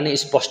पुलपिटबाट नै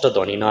स्पष्ट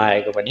ध्वनि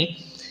नआएको पनि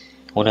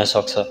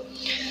हुनसक्छ।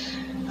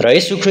 र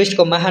येशू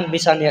ख्रीष्टको महान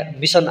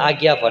मिसन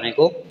आज्ञा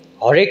भनेको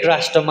हरेक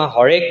राष्ट्रमा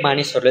हरेक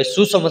मानिसहरूलाई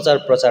सुसमाचार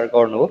प्रचार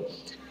गर्नु हो,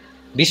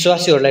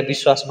 विश्वासीहरूलाई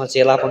विश्वासमा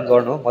चेलापन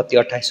गर्नु हो, मत्ती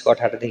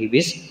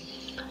 28:18-20।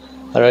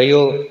 र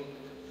यो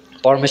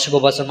परमेश्वरको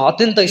वचनमा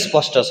अत्यन्त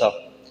स्पष्ट छ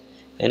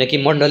होइन कि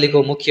मण्डलीको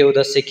मुख्य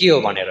उद्देश्य के हो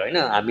भनेर होइन।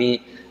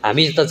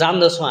 हामी त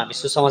जान्दछौँ हामी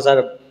सुसमाचार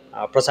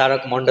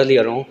प्रचारक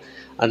मण्डलीहरू हौँ,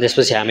 अनि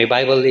त्यसपछि हामी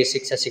बाइबलले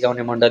शिक्षा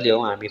सिकाउने मण्डली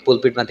हौँ। हामी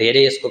पुलपिटमा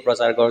धेरै यसको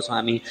प्रचार गर्छौँ,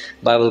 हामी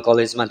बाइबल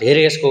कलेजमा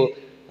धेरै यसको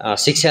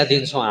शिक्षा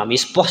दिन्छौँ, हामी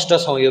स्पष्ट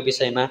छौँ यो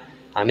विषयमा,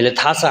 हामीले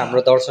थाहा छ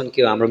हाम्रो दर्शन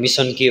के हो, हाम्रो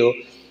मिसन के हो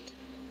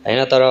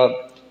होइन। तर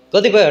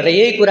कतिपयहरूले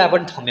यही कुरा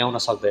पनि ठम्याउन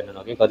सक्दैनन्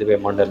हो कि कतिपय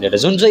मण्डलीहरूले,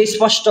 जुन चाहिँ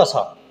स्पष्ट छ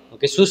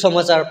कि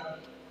सुसमाचार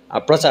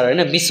प्रचार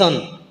होइन, मिसन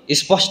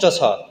स्पष्ट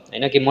छ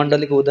होइन कि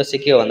मण्डलीको उद्देश्य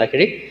के हो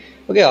भन्दाखेरि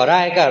ओके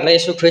हराएकाहरूलाई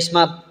यसो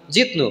ख्रीष्टमा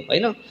जित्नु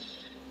होइन।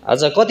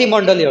 अझ कति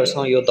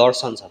मण्डलीहरूसँग यो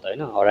दर्शन छ त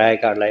होइन,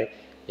 हराएकाहरूलाई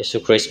यसो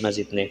ख्रीष्टमा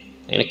जित्ने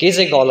होइन। के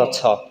चाहिँ गलत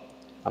छ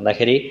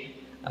भन्दाखेरि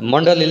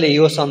मण्डलीले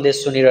यो सन्देश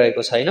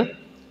सुनिरहेको छैन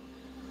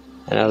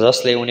होइन,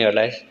 जसले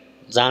उनीहरूलाई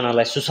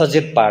जानलाई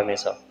सुसज्जित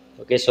पार्नेछ।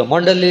 ओके सो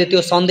मण्डलीले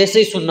त्यो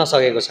सन्देशै सुन्न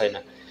सकेको छैन,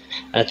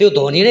 त्यो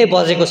ध्वनि नै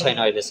बजेको छैन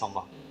अहिलेसम्म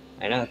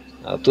होइन,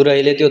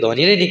 तुरैले त्यो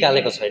ध्वनि नै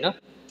निकालेको छैन,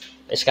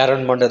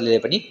 यसकारण मण्डलीले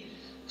पनि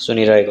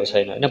सुनिरहेको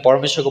छैन होइन।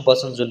 परमेश्वरको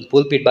वचन जुन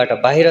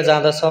पुलपिटबाट बाहिर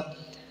जाँदछ,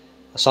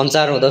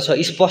 सञ्चार हुँदछ,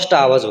 स्पष्ट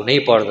आवाज हुनै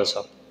पर्दछ।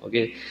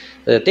 ओके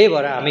त्यही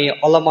भएर हामी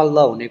अल्लमल्ल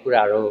हुने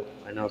कुराहरू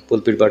होइन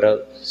पुलपिटबाट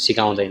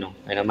सिकाउँदैनौँ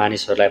होइन,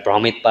 मानिसहरूलाई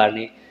भ्रमित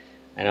पार्ने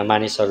होइन,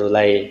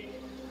 मानिसहरूलाई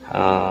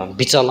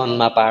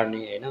विचलनमा पार्ने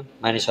होइन,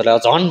 मानिसहरूलाई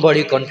झन्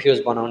बढी कन्फ्युज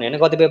बनाउने होइन।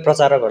 कतिपय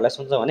प्रचारकहरूलाई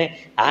सुन्छौँ भने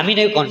हामी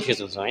नै कन्फ्युज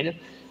हुन्छौँ होइन,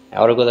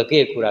 अरूको त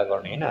के कुरा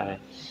गर्ने होइन,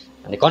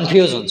 अनि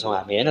कन्फ्युज हुन्छौँ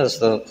हामी होइन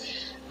जस्तो।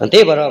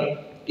 त्यही भएर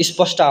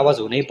स्पष्ट आवाज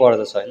हुनै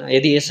पर्दछ होइन।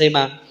 यदि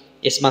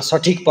यसमा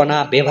सठिकपना,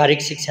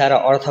 व्यवहारिक शिक्षा र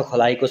अर्थ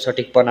खलाइको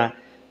सठिकपना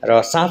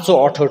र साँचो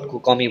अठोटको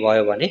कमी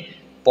भयो भने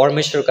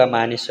परमेश्वरका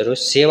मानिसहरू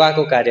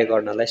सेवाको कार्य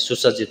गर्नलाई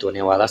सुसज्जित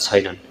हुनेवाला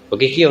छैनन्। हो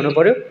कि के हुनु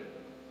पर्यो,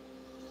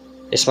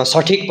 यसमा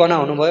सठिकपना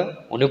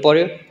हुनु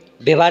पर्यो,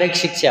 व्यवहारिक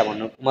शिक्षा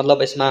भन्नु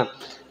मतलब यसमा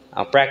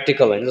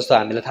प्र्याक्टिकल होइन, जस्तो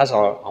हामीलाई थाहा छ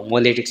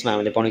होमोलेटिक्समा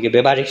हामीले पढ्यौँ कि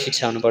व्यवहारिक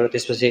शिक्षा हुनु पर्यो,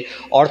 त्यसपछि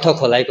अर्थ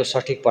खलाइको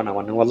सठिकपना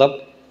भन्नु मतलब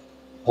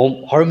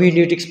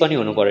हर्मेन्युटिक्स पनि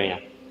हुनु पर्यो यहाँ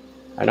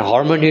होइन।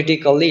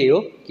 हर्मेन्युटिकल्ली यो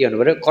के हुनु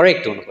पर्यो,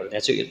 करेक्ट हुनु पर्यो,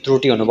 त्यहाँ चाहिँ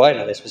त्रुटि हुनु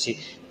भएन। त्यसपछि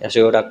यहाँ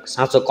चाहिँ एउटा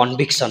साँचो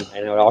कन्भिक्सन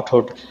होइन, एउटा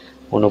अठोट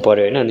हुनु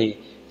पर्यो होइन। अनि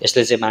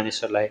यसले चाहिँ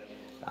मानिसहरूलाई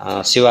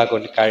सेवाको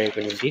कार्यको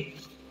निम्ति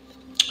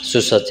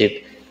सुसज्जित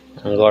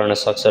गर्न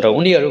सक्छ र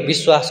उनीहरू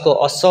विश्वासको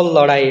असल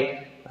लडाइँ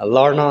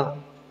लड्न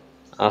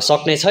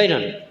सक्ने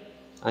छैनन्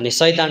अनि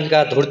शैतानका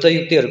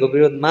धूर्तयुक्तिहरूको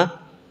विरोधमा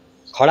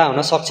खडा हुन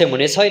सक्षम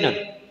हुने छैनन्।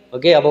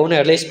 ओके अब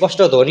उनीहरूले स्पष्ट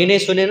ध्वनि नै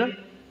सुनेनन्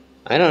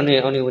होइन,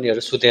 अनि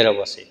उनीहरू सुतेर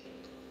बसे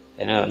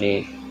होइन। अनि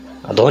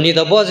ध्वनि त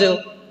बज्यो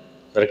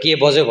तर के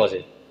बज्यो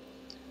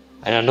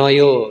होइन, न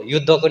यो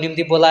युद्धको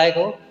निम्ति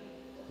बोलाएको,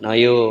 न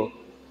यो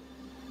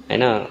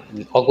होइन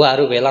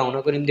अगुवाहरू भेला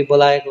हुनको निम्ति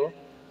बोलाएको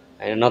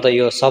होइन, न त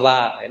यो सभा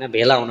होइन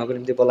भेला हुनको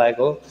निम्ति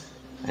बोलाएको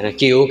होइन,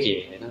 के हो के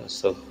होइन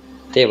जस्तो।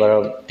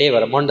 त्यही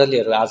भएर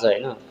मण्डलीहरू आज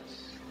होइन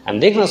हामी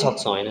देख्न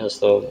सक्छौँ होइन,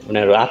 जस्तो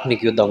उनीहरू आत्मिक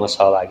युद्धमा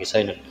सहभागी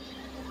छैनन्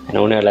होइन,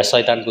 उनीहरूलाई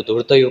शैतानको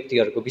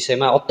धूर्तयुक्तिहरूको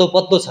विषयमा अत्तो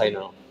पत्तो छैन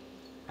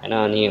होइन।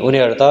 अनि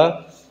उनीहरू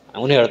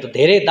त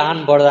धेरै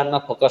दान वरदानमा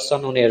फोकस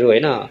छन्, उनीहरू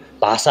होइन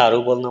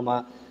भाषाहरू बोल्नमा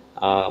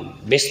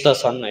व्यस्त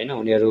छन् होइन,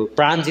 उनीहरू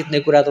प्राण जित्ने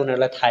कुरा त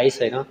उनीहरूलाई थाहै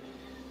छैन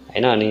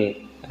होइन। अनि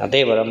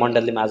त्यही भएर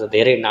मण्डलीमा आज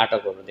धेरै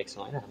नाटकहरू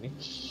देख्छौँ होइन हामी।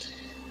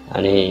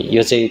 अनि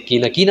यो चाहिँ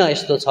किन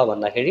यस्तो छ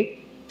भन्दाखेरि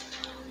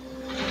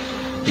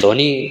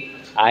ध्वनि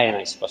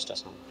आएन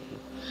स्पष्टसँग।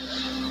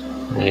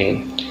 अनि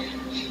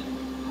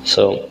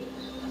सो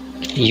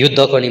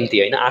युद्धको निम्ति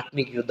होइन,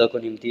 आत्मिक युद्धको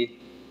निम्ति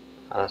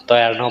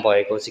तयार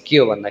नभएको चाहिँ के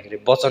हो भन्दाखेरि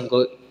वचनको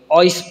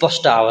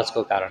अस्पष्ट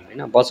आवाजको कारण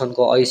होइन,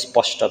 वचनको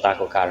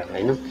अस्पष्टताको कारण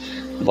होइन।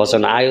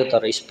 वचन आयो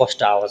तर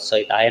स्पष्ट आवाज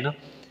सहित आएन,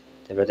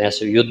 त्यही भएर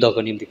त्यहाँ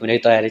युद्धको निम्ति कुनै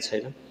तयारी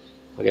छैन।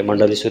 ओके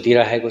मण्डली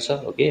सुतिरहेको छ,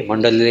 ओके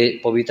मण्डलीले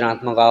पवित्र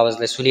आत्माको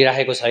आवाजलाई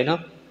सुनिरहेको छैन।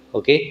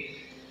 ओके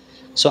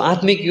सो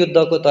आत्मिक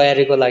युद्धको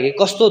तयारीको लागि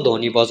कस्तो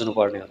ध्वनि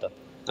बज्नुपर्ने हो त?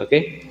 ओके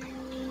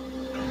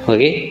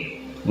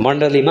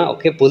मण्डलीमा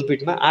ओके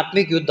पुलपिटमा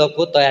आत्मिक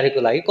युद्धको तयारीको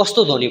लागि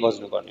कस्तो ध्वनि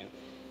बज्नुपर्ने हो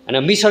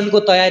होइन, मिसनको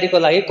तयारीको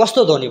लागि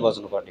कस्तो ध्वनि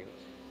बज्नुपर्ने हो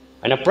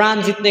होइन,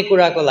 प्राण जित्ने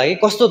कुराको लागि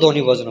कस्तो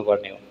ध्वनि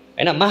बज्नुपर्ने हो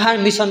होइन, महान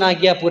मिसन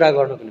आज्ञा पुरा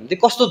गर्नको निम्ति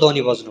कस्तो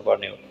ध्वनि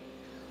बज्नुपर्ने हो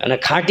होइन,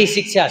 खाँटी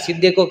शिक्षा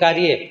सिद्धिको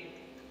कार्य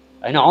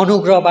होइन,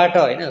 अनुग्रहबाट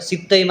होइन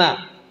सित्तैमा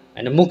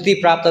होइन मुक्ति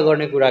प्राप्त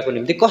गर्ने कुराको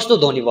निम्ति कस्तो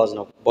ध्वनि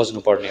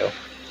बज्नुपर्ने हो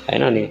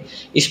होइन। अनि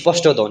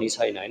स्पष्ट ध्वनि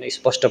छैन होइन,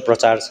 स्पष्ट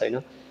प्रचार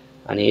छैन,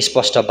 अनि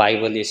स्पष्ट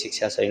बाइबलीय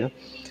शिक्षा छैन।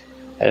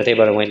 त्यही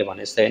भएर मैले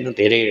भने जस्तै होइन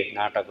धेरै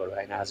नाटकहरू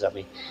होइन आज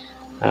हामी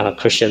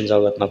क्रिस्चियन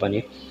जगतमा पनि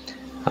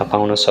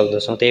पाउन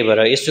सक्दछौँ। त्यही भएर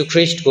येशू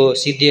ख्रीष्टको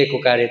सिद्धिएको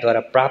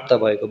कार्यद्वारा प्राप्त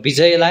भएको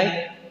विजयलाई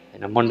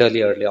होइन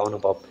मण्डलीहरूले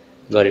अनुभव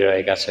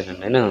गरिरहेका छैनन्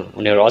होइन,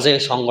 उनीहरू अझै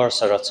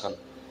सङ्घर्षरत छन्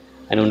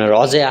अनि उनीहरू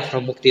अझै आफ्नो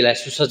मुक्तिलाई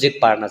सुसज्जित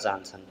पार्न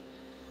चाहन्छन्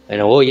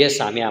होइन। हो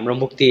यस हाम्रो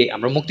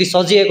मुक्ति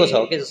सजिएको छ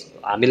ओके,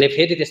 हामीले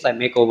फेरि त्यसलाई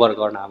मेकओभर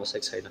गर्न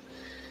आवश्यक छैन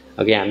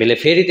ओके। हामीले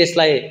फेरि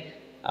त्यसलाई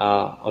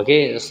ओके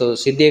जस्तो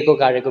सिद्धिएको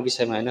कार्यको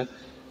विषयमा होइन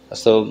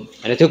जस्तो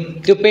होइन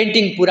त्यो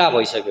पेन्टिङ पुरा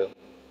भइसक्यो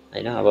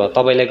होइन। अब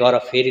तपाईँले गएर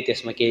फेरि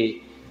त्यसमा केही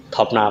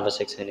थप्न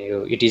आवश्यक छैन। यो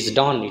it is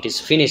done, it is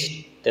finished,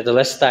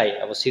 तेतलस्ताई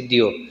अब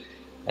सिद्धियो।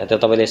 त्यो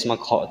तपाईँले यसमा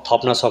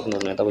थप्न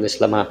सक्नुहुन्न, तपाईँले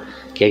यसमा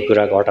केही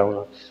कुरा घटाउन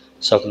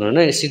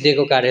सक्नुहुन्न।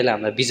 सिद्धिएको कार्यले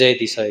हामीलाई विजय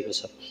दिइसकेको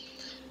छ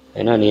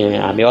होइन। अनि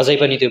हामी अझै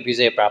पनि त्यो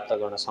विजय प्राप्त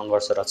गर्न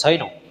सङ्घर्षरत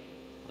छैनौँ।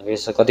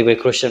 यसो कतिपय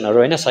क्रिस्चियनहरू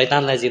होइन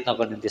शैतानलाई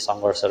जित्नको निम्ति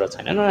सङ्घर्षरत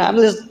छैनन्,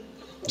 हामीले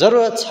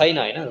जरुरत छैन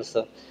होइन।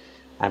 जस्तो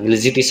हामीले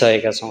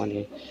जितिसकेका छौँ अनि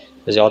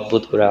त्यो चाहिँ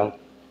अद्भुत कुरा हो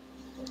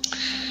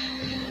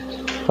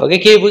ओके।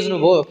 के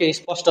बुझ्नुभयो ओके,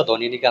 स्पष्ट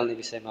ध्वनि निकाल्ने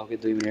विषयमा ओके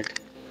 2 मिनट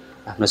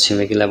आफ्नो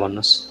छिमेकीलाई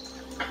भन्नुहोस्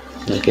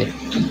ओके।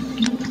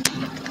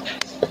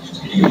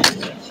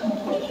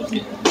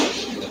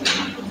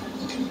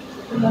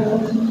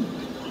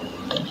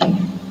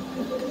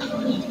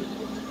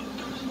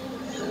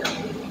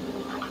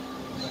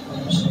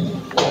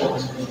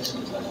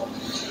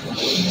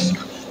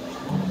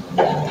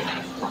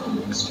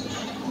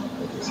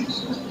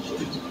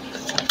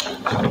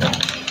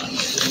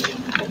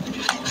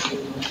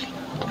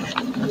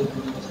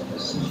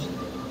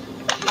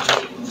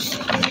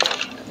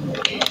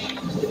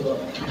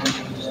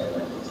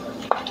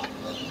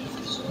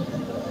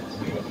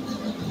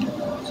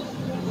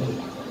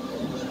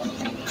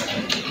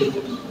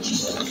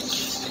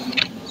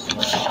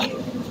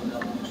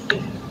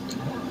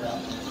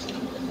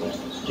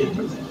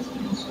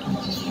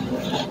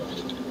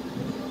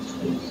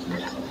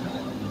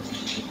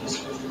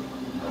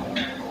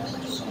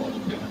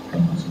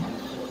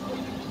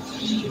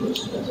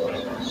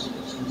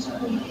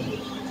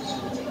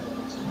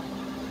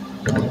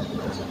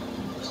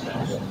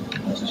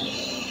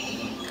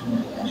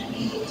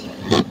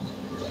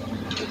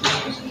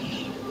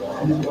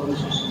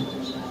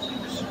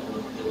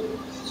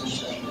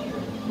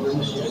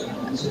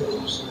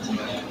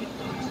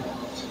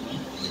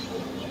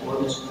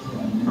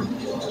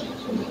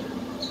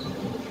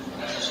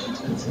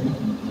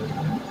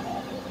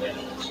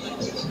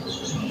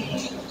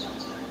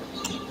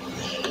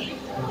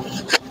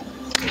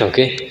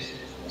 ओके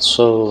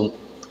सो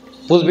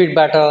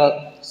पुलपिटबाट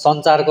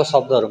सञ्चारको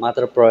शब्दहरू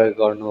मात्र प्रयोग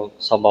गर्नु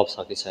सम्भव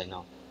छ कि छैन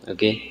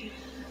ओके।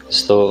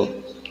 जस्तो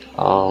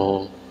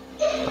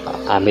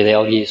हामीले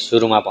अघि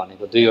सुरुमा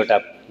भनेको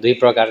दुई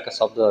प्रकारका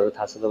शब्दहरू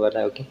थाहा छ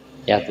तपाईँलाई ओके,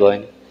 याद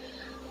भएन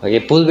ओके।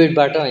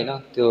 पुलपिटबाट होइन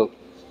त्यो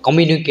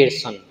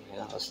कम्युनिकेसन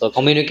होइन, जस्तो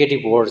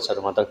कम्युनिकेटिभ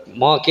वर्ड्सहरू मात्र,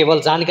 म केवल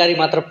जानकारी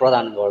मात्र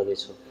प्रदान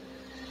गर्दैछु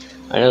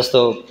होइन। जस्तो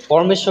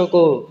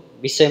परमेश्वरको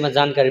विषयमा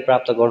जानकारी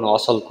प्राप्त गर्नु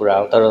असल कुरा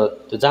हो, तर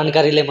त्यो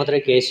जानकारीले मात्रै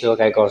केही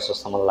सेवाकाई गर्छ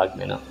जस्तो मलाई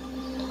लाग्दैन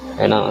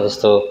होइन।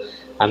 जस्तो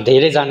हामी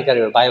धेरै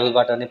जानकारीहरू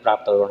बाइबलबाट नै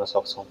प्राप्त गर्न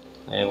सक्छौँ,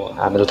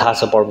 हामीलाई थाहा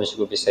छ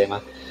परमेश्वरको विषयमा,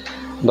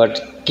 बट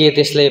के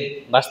त्यसले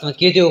वास्तवमा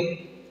के त्यो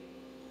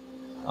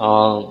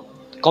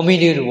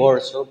कम्युनियन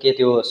वर्ड्स हो, के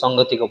त्यो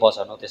सङ्गतिको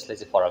वचन हो, त्यसले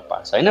चाहिँ फरक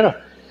पार्छ होइन र।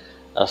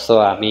 जस्तो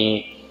हामी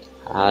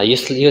यो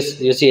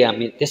चाहिँ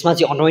हामी त्यसमा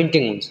चाहिँ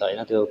अनोइन्टिङ हुन्छ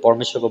होइन, त्यो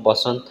परमेश्वरको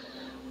वचन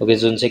ओके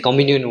जुन चाहिँ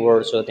कम्युनियन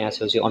वर्ड्स हो त्यहाँ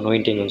चाहिँ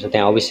अनोइन्टिङ हुन्छ,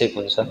 त्यहाँ अभिषेक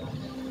हुन्छ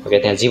ओके,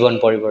 त्यहाँ जीवन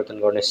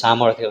परिवर्तन गर्ने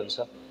सामर्थ्य हुन्छ,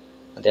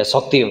 त्यहाँ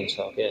शक्ति हुन्छ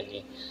ओके।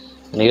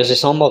 अनि यो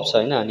चाहिँ सम्भव छ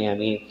होइन। अनि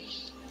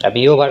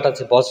हामी योबाट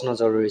चाहिँ बच्न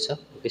जरुरी छ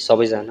ओके,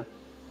 सबैजना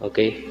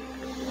ओके।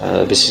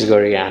 विशेष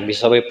गरी हामी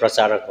सबै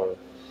प्रचारकहरू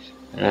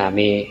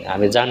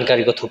हामी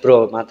जानकारीको थुप्रो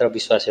मात्र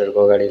विश्वासीहरूको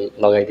अगाडि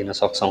लगाइदिन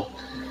सक्छौँ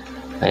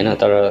होइन,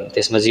 तर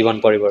त्यसमा जीवन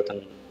परिवर्तन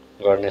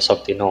गर्ने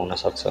शक्ति नहुन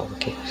सक्छ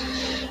ओके।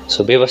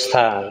 सो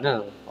व्यवस्था होइन,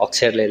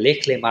 अक्षरले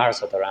लेखले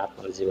मार्छ तर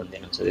आत्माले जीवन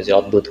दिनुहुन्छ, त्यो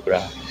चाहिँ अद्भुत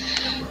कुरा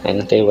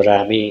होइन। त्यही भएर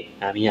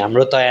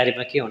हाम्रो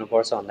तयारीमा के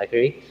हुनुपर्छ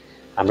भन्दाखेरि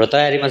हाम्रो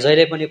तयारीमा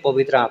जहिले पनि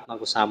पवित्र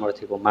आत्माको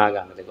सामर्थ्यको माग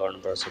हामीले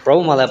गर्नुपर्छ। प्रभु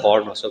मलाई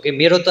भर्नुहोस् ओके,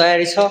 मेरो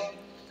तयारी छ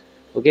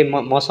ओके,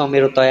 मसँग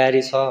मेरो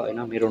तयारी छ होइन,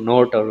 मेरो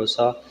नोटहरू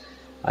छ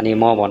अनि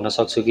म भन्न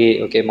सक्छु कि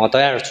ओके म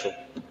तयार छु,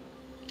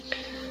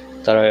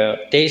 तर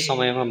त्यही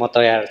समयमा म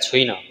तयार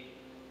छुइनँ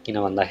किन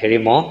भन्दाखेरि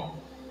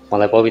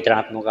मलाई पवित्र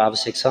आत्माको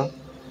आवश्यक छ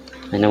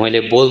होइन। मैले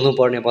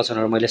बोल्नुपर्ने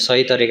वचनहरू मैले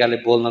सही तरिकाले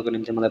बोल्नको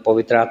निम्ति मलाई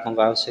पवित्र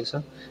आत्माको आवश्यक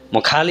छ। म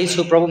खाली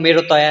छु प्रभु,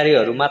 मेरो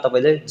तयारीहरूमा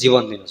तपाईँले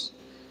जीवन दिनुहोस्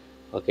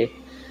ओके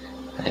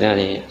होइन।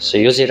 अनि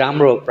यो चाहिँ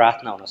राम्रो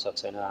प्रार्थना हुनसक्छ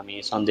होइन,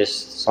 हामी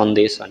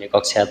सन्देश अनि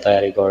कक्षा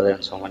तयारी गर्दै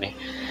हुन्छौँ भने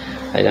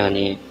होइन।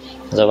 अनि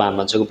जब हामी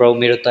भन्छौँ प्रभु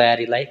मेरो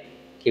तयारीलाई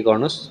के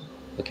गर्नुहोस्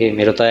ओके,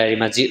 मेरो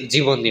तयारीमा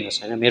जीवन दिनुहोस्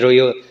होइन, मेरो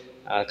यो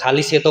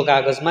खाली सेतो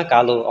कागजमा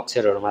कालो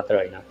अक्षरहरू मात्र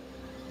होइन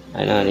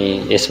होइन, अनि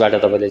यसबाट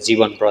तपाईँले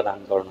जीवन प्रदान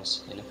गर्नुहोस्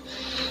होइन।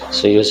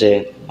 सो यो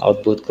चाहिँ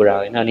अद्भुत कुरा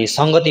होइन। अनि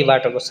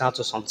सङ्गतिबाटको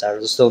साँचो सञ्चार,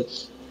 जस्तो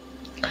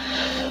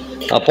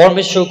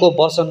परमेश्वरको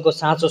वचनको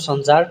साँचो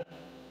सञ्चार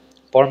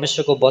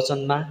परमेश्वरको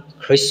वचनमा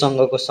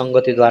ख्रिस्टसँगको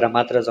सङ्गतिद्वारा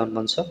मात्र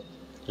जन्मन्छ,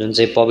 जुन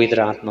चाहिँ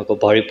पवित्र आत्माको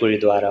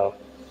भरिपुरीद्वारा हो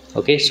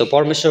ओके। सो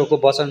परमेश्वरको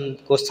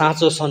वचनको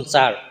साँचो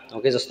सञ्चार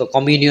ओके, जस्तो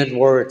कम्युनियन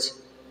वर्ड्स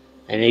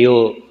होइन, यो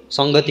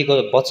सङ्गतिको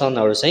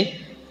वचनहरू चाहिँ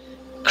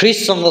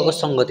ख्रिस्टसँगको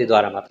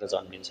सङ्गतिद्वारा मात्र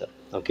जन्मिन्छ।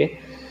 ओके,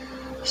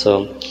 सो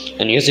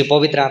अनि यो चाहिँ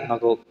पवित्र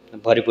आत्माको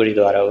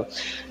भरिपुरीद्वारा हो।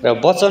 र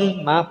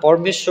वचनमा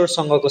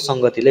परमेश्वरसँगको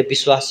सङ्गतिले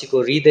विश्वासीको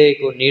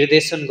हृदयको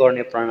निर्देशन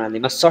गर्ने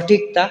प्रणालीमा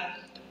सठिकता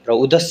र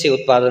उद्देश्य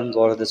उत्पादन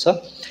गर्दछ।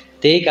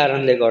 त्यही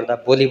कारणले गर्दा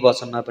बोली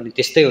वचनमा पनि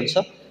त्यस्तै हुन्छ।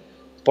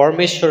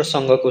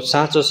 परमेश्वरसँगको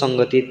साँचो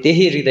सङ्गति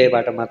त्यही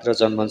हृदयबाट मात्र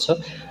जन्मन्छ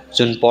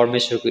जुन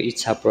परमेश्वरको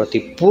इच्छाप्रति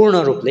पूर्ण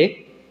रूपले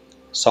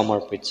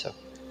समर्पित छ।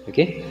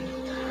 ओके,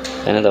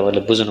 होइन,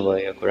 तपाईँले बुझ्नुभयो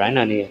यो कुरा होइन।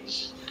 अनि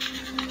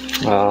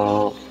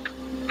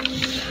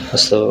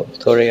जस्तो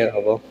थोरै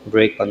अब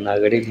ब्रेकभन्दा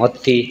अगाडि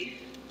मत्ती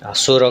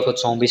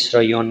 16:24 र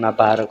योहन्ना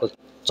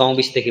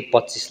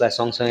 12:24-25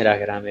 सँगसँगै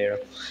राखेर हामी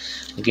हेरौँ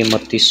कि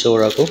मत्ती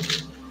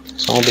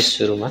 16:24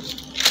 सुरुमा।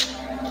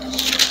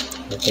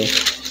 ओके,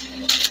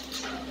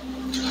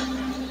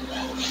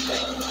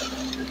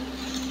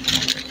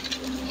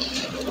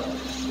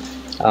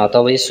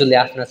 तब यसुले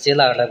आफ्ना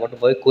चेलाहरूलाई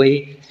भन्नुभयो, कोही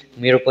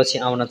मेरो पछि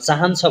आउन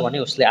चाहन्छ भने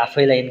उसले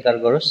आफैलाई इन्कार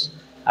गरोस्,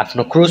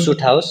 आफ्नो क्रुस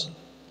उठाओस्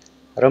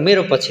र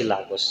मेरो पछि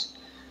लागोस्।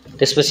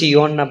 त्यसपछि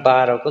योहन्ना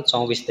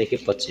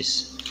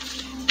 12:24-25।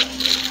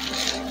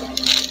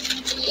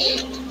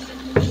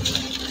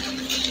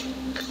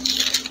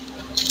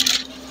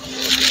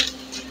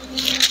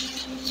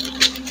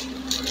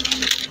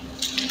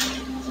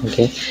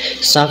 ओके,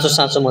 साँचो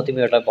साँचो म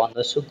तिमीहरूलाई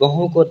भन्दछु,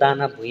 गहुँको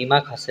दाना भुइँमा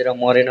खसेर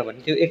मरेन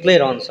भने त्यो एक्लै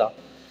रहन्छ,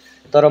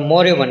 तर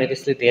मर्यो भने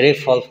त्यसले धेरै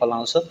फल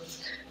फलाउँछ।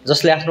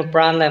 जसले आफ्नो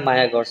प्राणलाई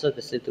माया गर्छ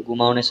त्यसले त्यो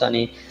गुमाउनेछ,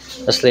 अनि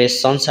जसले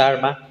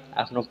संसारमा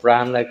आफ्नो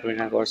प्राणलाई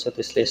घृणा गर्छ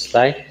त्यसले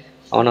यसलाई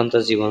अनन्त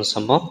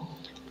जीवनसम्म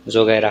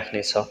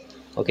जोगाइराख्नेछ।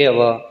 ओके, अब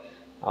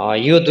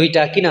यो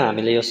दुईटा किन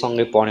हामीले यो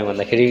सँगै पढ्यौँ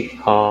भन्दाखेरि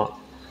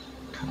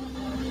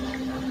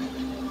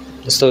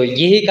जस्तो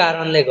यही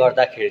कारणले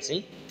गर्दाखेरि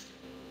चाहिँ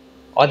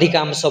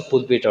अधिकांश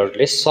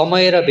पुलपिटहरूले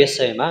समय र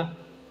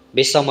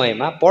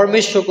बेसमयमा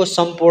परमेश्वरको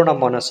सम्पूर्ण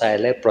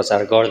मनसायलाई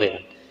प्रचार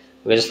गर्दैनन्।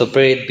 जस्तो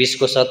प्रेरित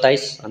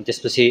 20:27 अनि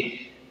त्यसपछि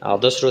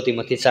 2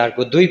 तिमोथी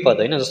 4:2 पद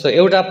होइन। जस्तो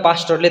एउटा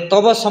पास्टरले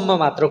तबसम्म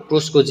मात्र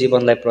क्रुसको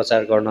जीवनलाई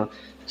प्रचार गर्न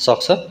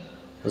सक्छ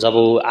जब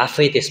ऊ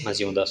आफै त्यसमा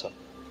जिउँदछ।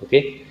 ओके,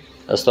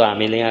 जस्तो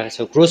हामीले यहाँ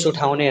छौँ क्रुस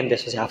उठाउने अनि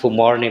त्यसपछि आफू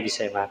मर्ने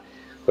विषयमा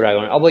कुरा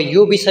गर्ने। अब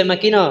यो विषयमा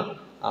किन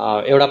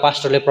एउटा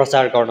पास्टरले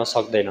प्रचार गर्न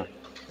सक्दैन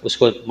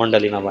उसको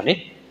मण्डलीमा भने,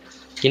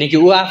 किनकि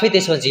ऊ आफै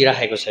त्यसमा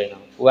जिराखेको छैन,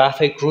 ऊ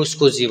आफै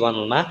क्रुसको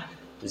जीवनमा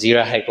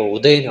जिराखेको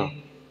हुँदैन,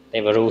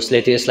 त्यही भएर उसले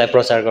त्यसलाई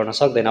प्रचार गर्न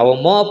सक्दैन। अब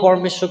म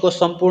परमेश्वरको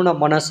सम्पूर्ण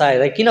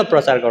मनसायलाई किन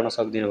प्रचार गर्न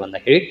सक्दिनँ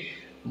भन्दाखेरि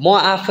म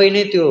आफै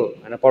नै त्यो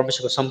होइन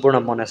परमेश्वरको सम्पूर्ण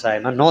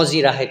मनसायमा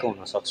नजिराखेको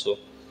हुन सक्छु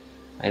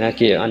होइन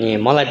कि, अनि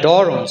मलाई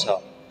डर हुन्छ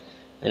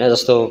होइन।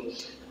 जस्तो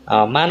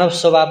मानव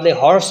स्वभावले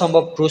हर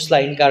सम्भव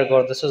क्रुसलाई इन्कार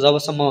गर्दछ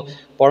जबसम्म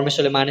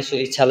परमेश्वरले मानिसको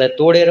इच्छालाई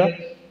तोडेर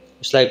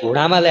उसलाई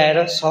घुँडामा ल्याएर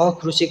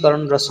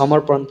सहक्रुसीकरण र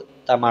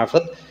समर्पणता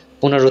मार्फत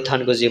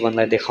पुनरुत्थानको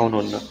जीवनलाई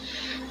देखाउनुहुन्न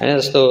होइन।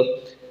 जस्तो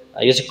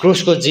यो चाहिँ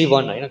क्रुसको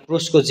जीवन होइन,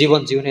 क्रुसको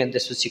जीवन जिउने अनि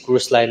त्यसपछि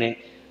क्रुसलाई नै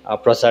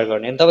प्रचार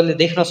गर्ने। अनि तपाईँले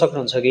देख्न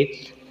सक्नुहुन्छ कि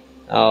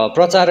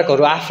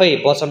प्रचारकहरू आफै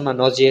वचनमा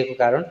नजिएको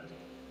कारण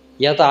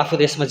या त आफू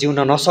त्यसमा जिउन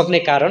नसक्ने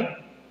कारण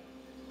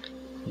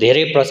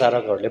धेरै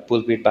प्रचारकहरूले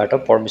पुलपिटबाट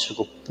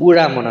परमेश्वरको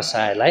पुरा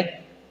मनसायलाई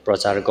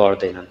प्रचार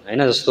गर्दैनन्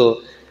होइन। जस्तो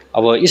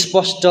अब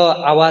स्पष्ट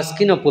आवाज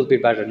किन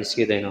पुलपिटबाट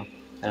निस्किँदैन,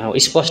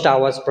 स्पष्ट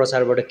आवाज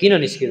प्रचारबाट किन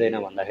निस्किँदैन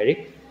भन्दाखेरि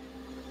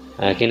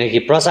किनकि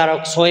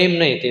प्रचारक स्वयं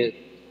नै त्यो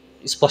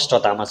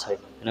स्पष्टतामा छैन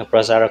होइन।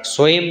 प्रचारक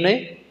स्वयं नै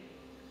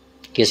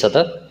के छ त,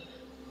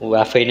 ऊ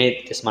आफै नै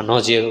त्यसमा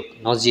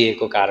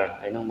नजिएको कारण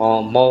होइन।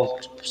 म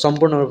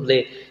सम्पूर्ण रूपले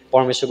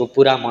परमेश्वरको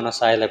पुरा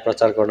मनसायलाई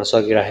प्रचार गर्न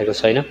सकिरहेको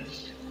छैन,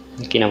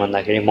 किन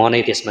भन्दाखेरि म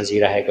नै त्यसमा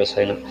जिराखेको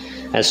छैन।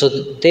 सो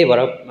त्यही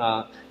भएर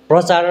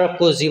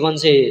प्रचारकको जीवन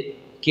चाहिँ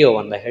के हो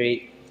भन्दाखेरि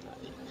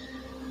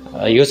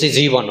यो चाहिँ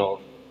जीवन हो।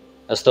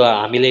 जस्तो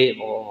हामीले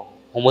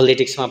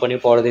होमोलेटिक्समा पनि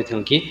पढ्दै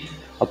थियौँ कि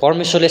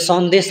परमेश्वरले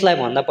सन्देशलाई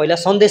भन्दा पहिला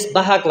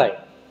सन्देशवाहकलाई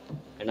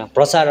होइन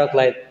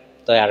प्रचारकलाई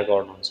तयार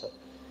गर्नुहुन्छ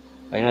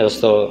होइन।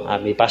 जस्तो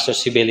हामी पास्टर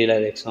सिबेलीलाई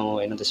देख्छौँ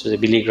होइन, त्यसपछि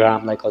बिली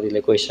ग्रामलाई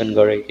कतिले क्वेसन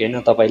गरे कि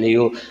होइन तपाईँले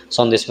यो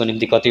सन्देशको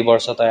निम्ति कति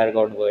वर्ष तयार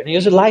गर्नुभयो होइन।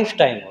 यो चाहिँ लाइफ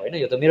टाइम हो होइन,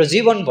 यो त मेरो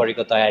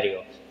जीवनभरिको तयारी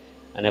हो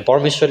होइन।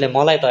 परमेश्वरले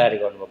मलाई तयार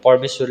गर्नुभयो,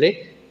 परमेश्वरले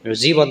मेरो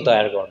जीवन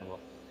तयार गर्नुभयो,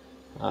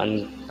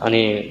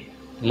 अनि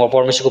म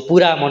परमेश्वरको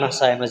पुरा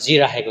मनसायमा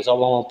जिराखेको छु, अब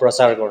म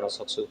प्रचार गर्न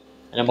सक्छु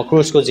होइन। म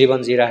क्रुसको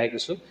जीवन जिराखेको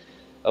छु,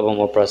 अब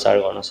म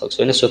प्रचार गर्न सक्छु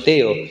होइन। सो त्यही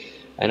हो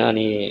होइन।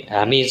 अनि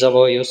हामी जब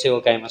यो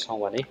सेवाकाईमा छौँ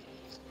भने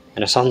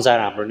होइन सञ्चार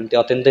हाम्रो निम्ति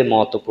अत्यन्तै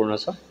महत्त्वपूर्ण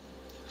छ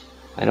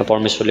होइन।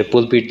 परमेश्वरले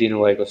पुलपिट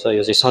दिनुभएको छ,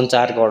 यो चाहिँ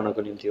सञ्चार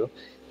गर्नको निम्ति हो।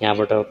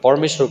 यहाँबाट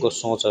परमेश्वरको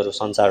सोचहरू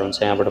सञ्चार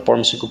हुन्छ, यहाँबाट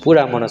परमेश्वरको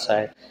पुरा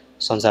मनसाय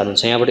सञ्चार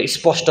हुन्छ, यहाँबाट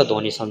स्पष्ट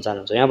ध्वनि सञ्चार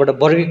हुन्छ, यहाँबाट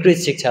वर्गीकृत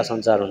शिक्षा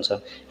सञ्चार हुन्छ,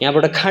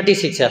 यहाँबाट खाँटी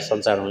शिक्षा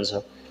सञ्चार हुन्छ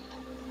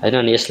होइन।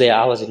 अनि यसले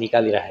आवाज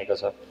निकालिराखेको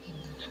छ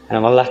होइन।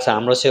 मलाई लाग्छ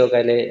हाम्रो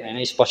सेवकाईले होइन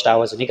स्पष्ट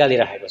आवाज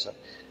निकालिराखेको छ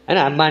होइन।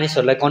 हामी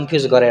मानिसहरूलाई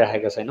कन्फ्युज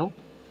गराइराखेको छैनौँ।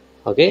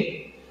 ओके,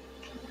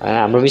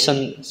 हाम्रो मिसन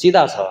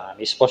सिधा छ,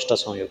 हामी स्पष्ट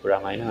छौँ यो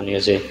कुरामा होइन। अनि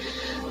यो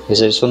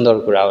चाहिँ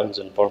सुन्दर कुरा हो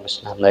जुन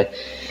परमेश्वरले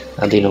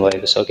हामीलाई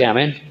दिनुभएको छ। ओके,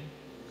 आमेन।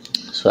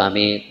 सो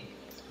हामी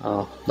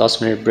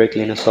 10 मिनट ब्रेक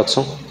लिन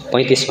सक्छौँ।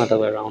 35मा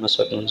तपाईँहरू आउन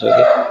सक्नुहुन्छ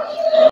कि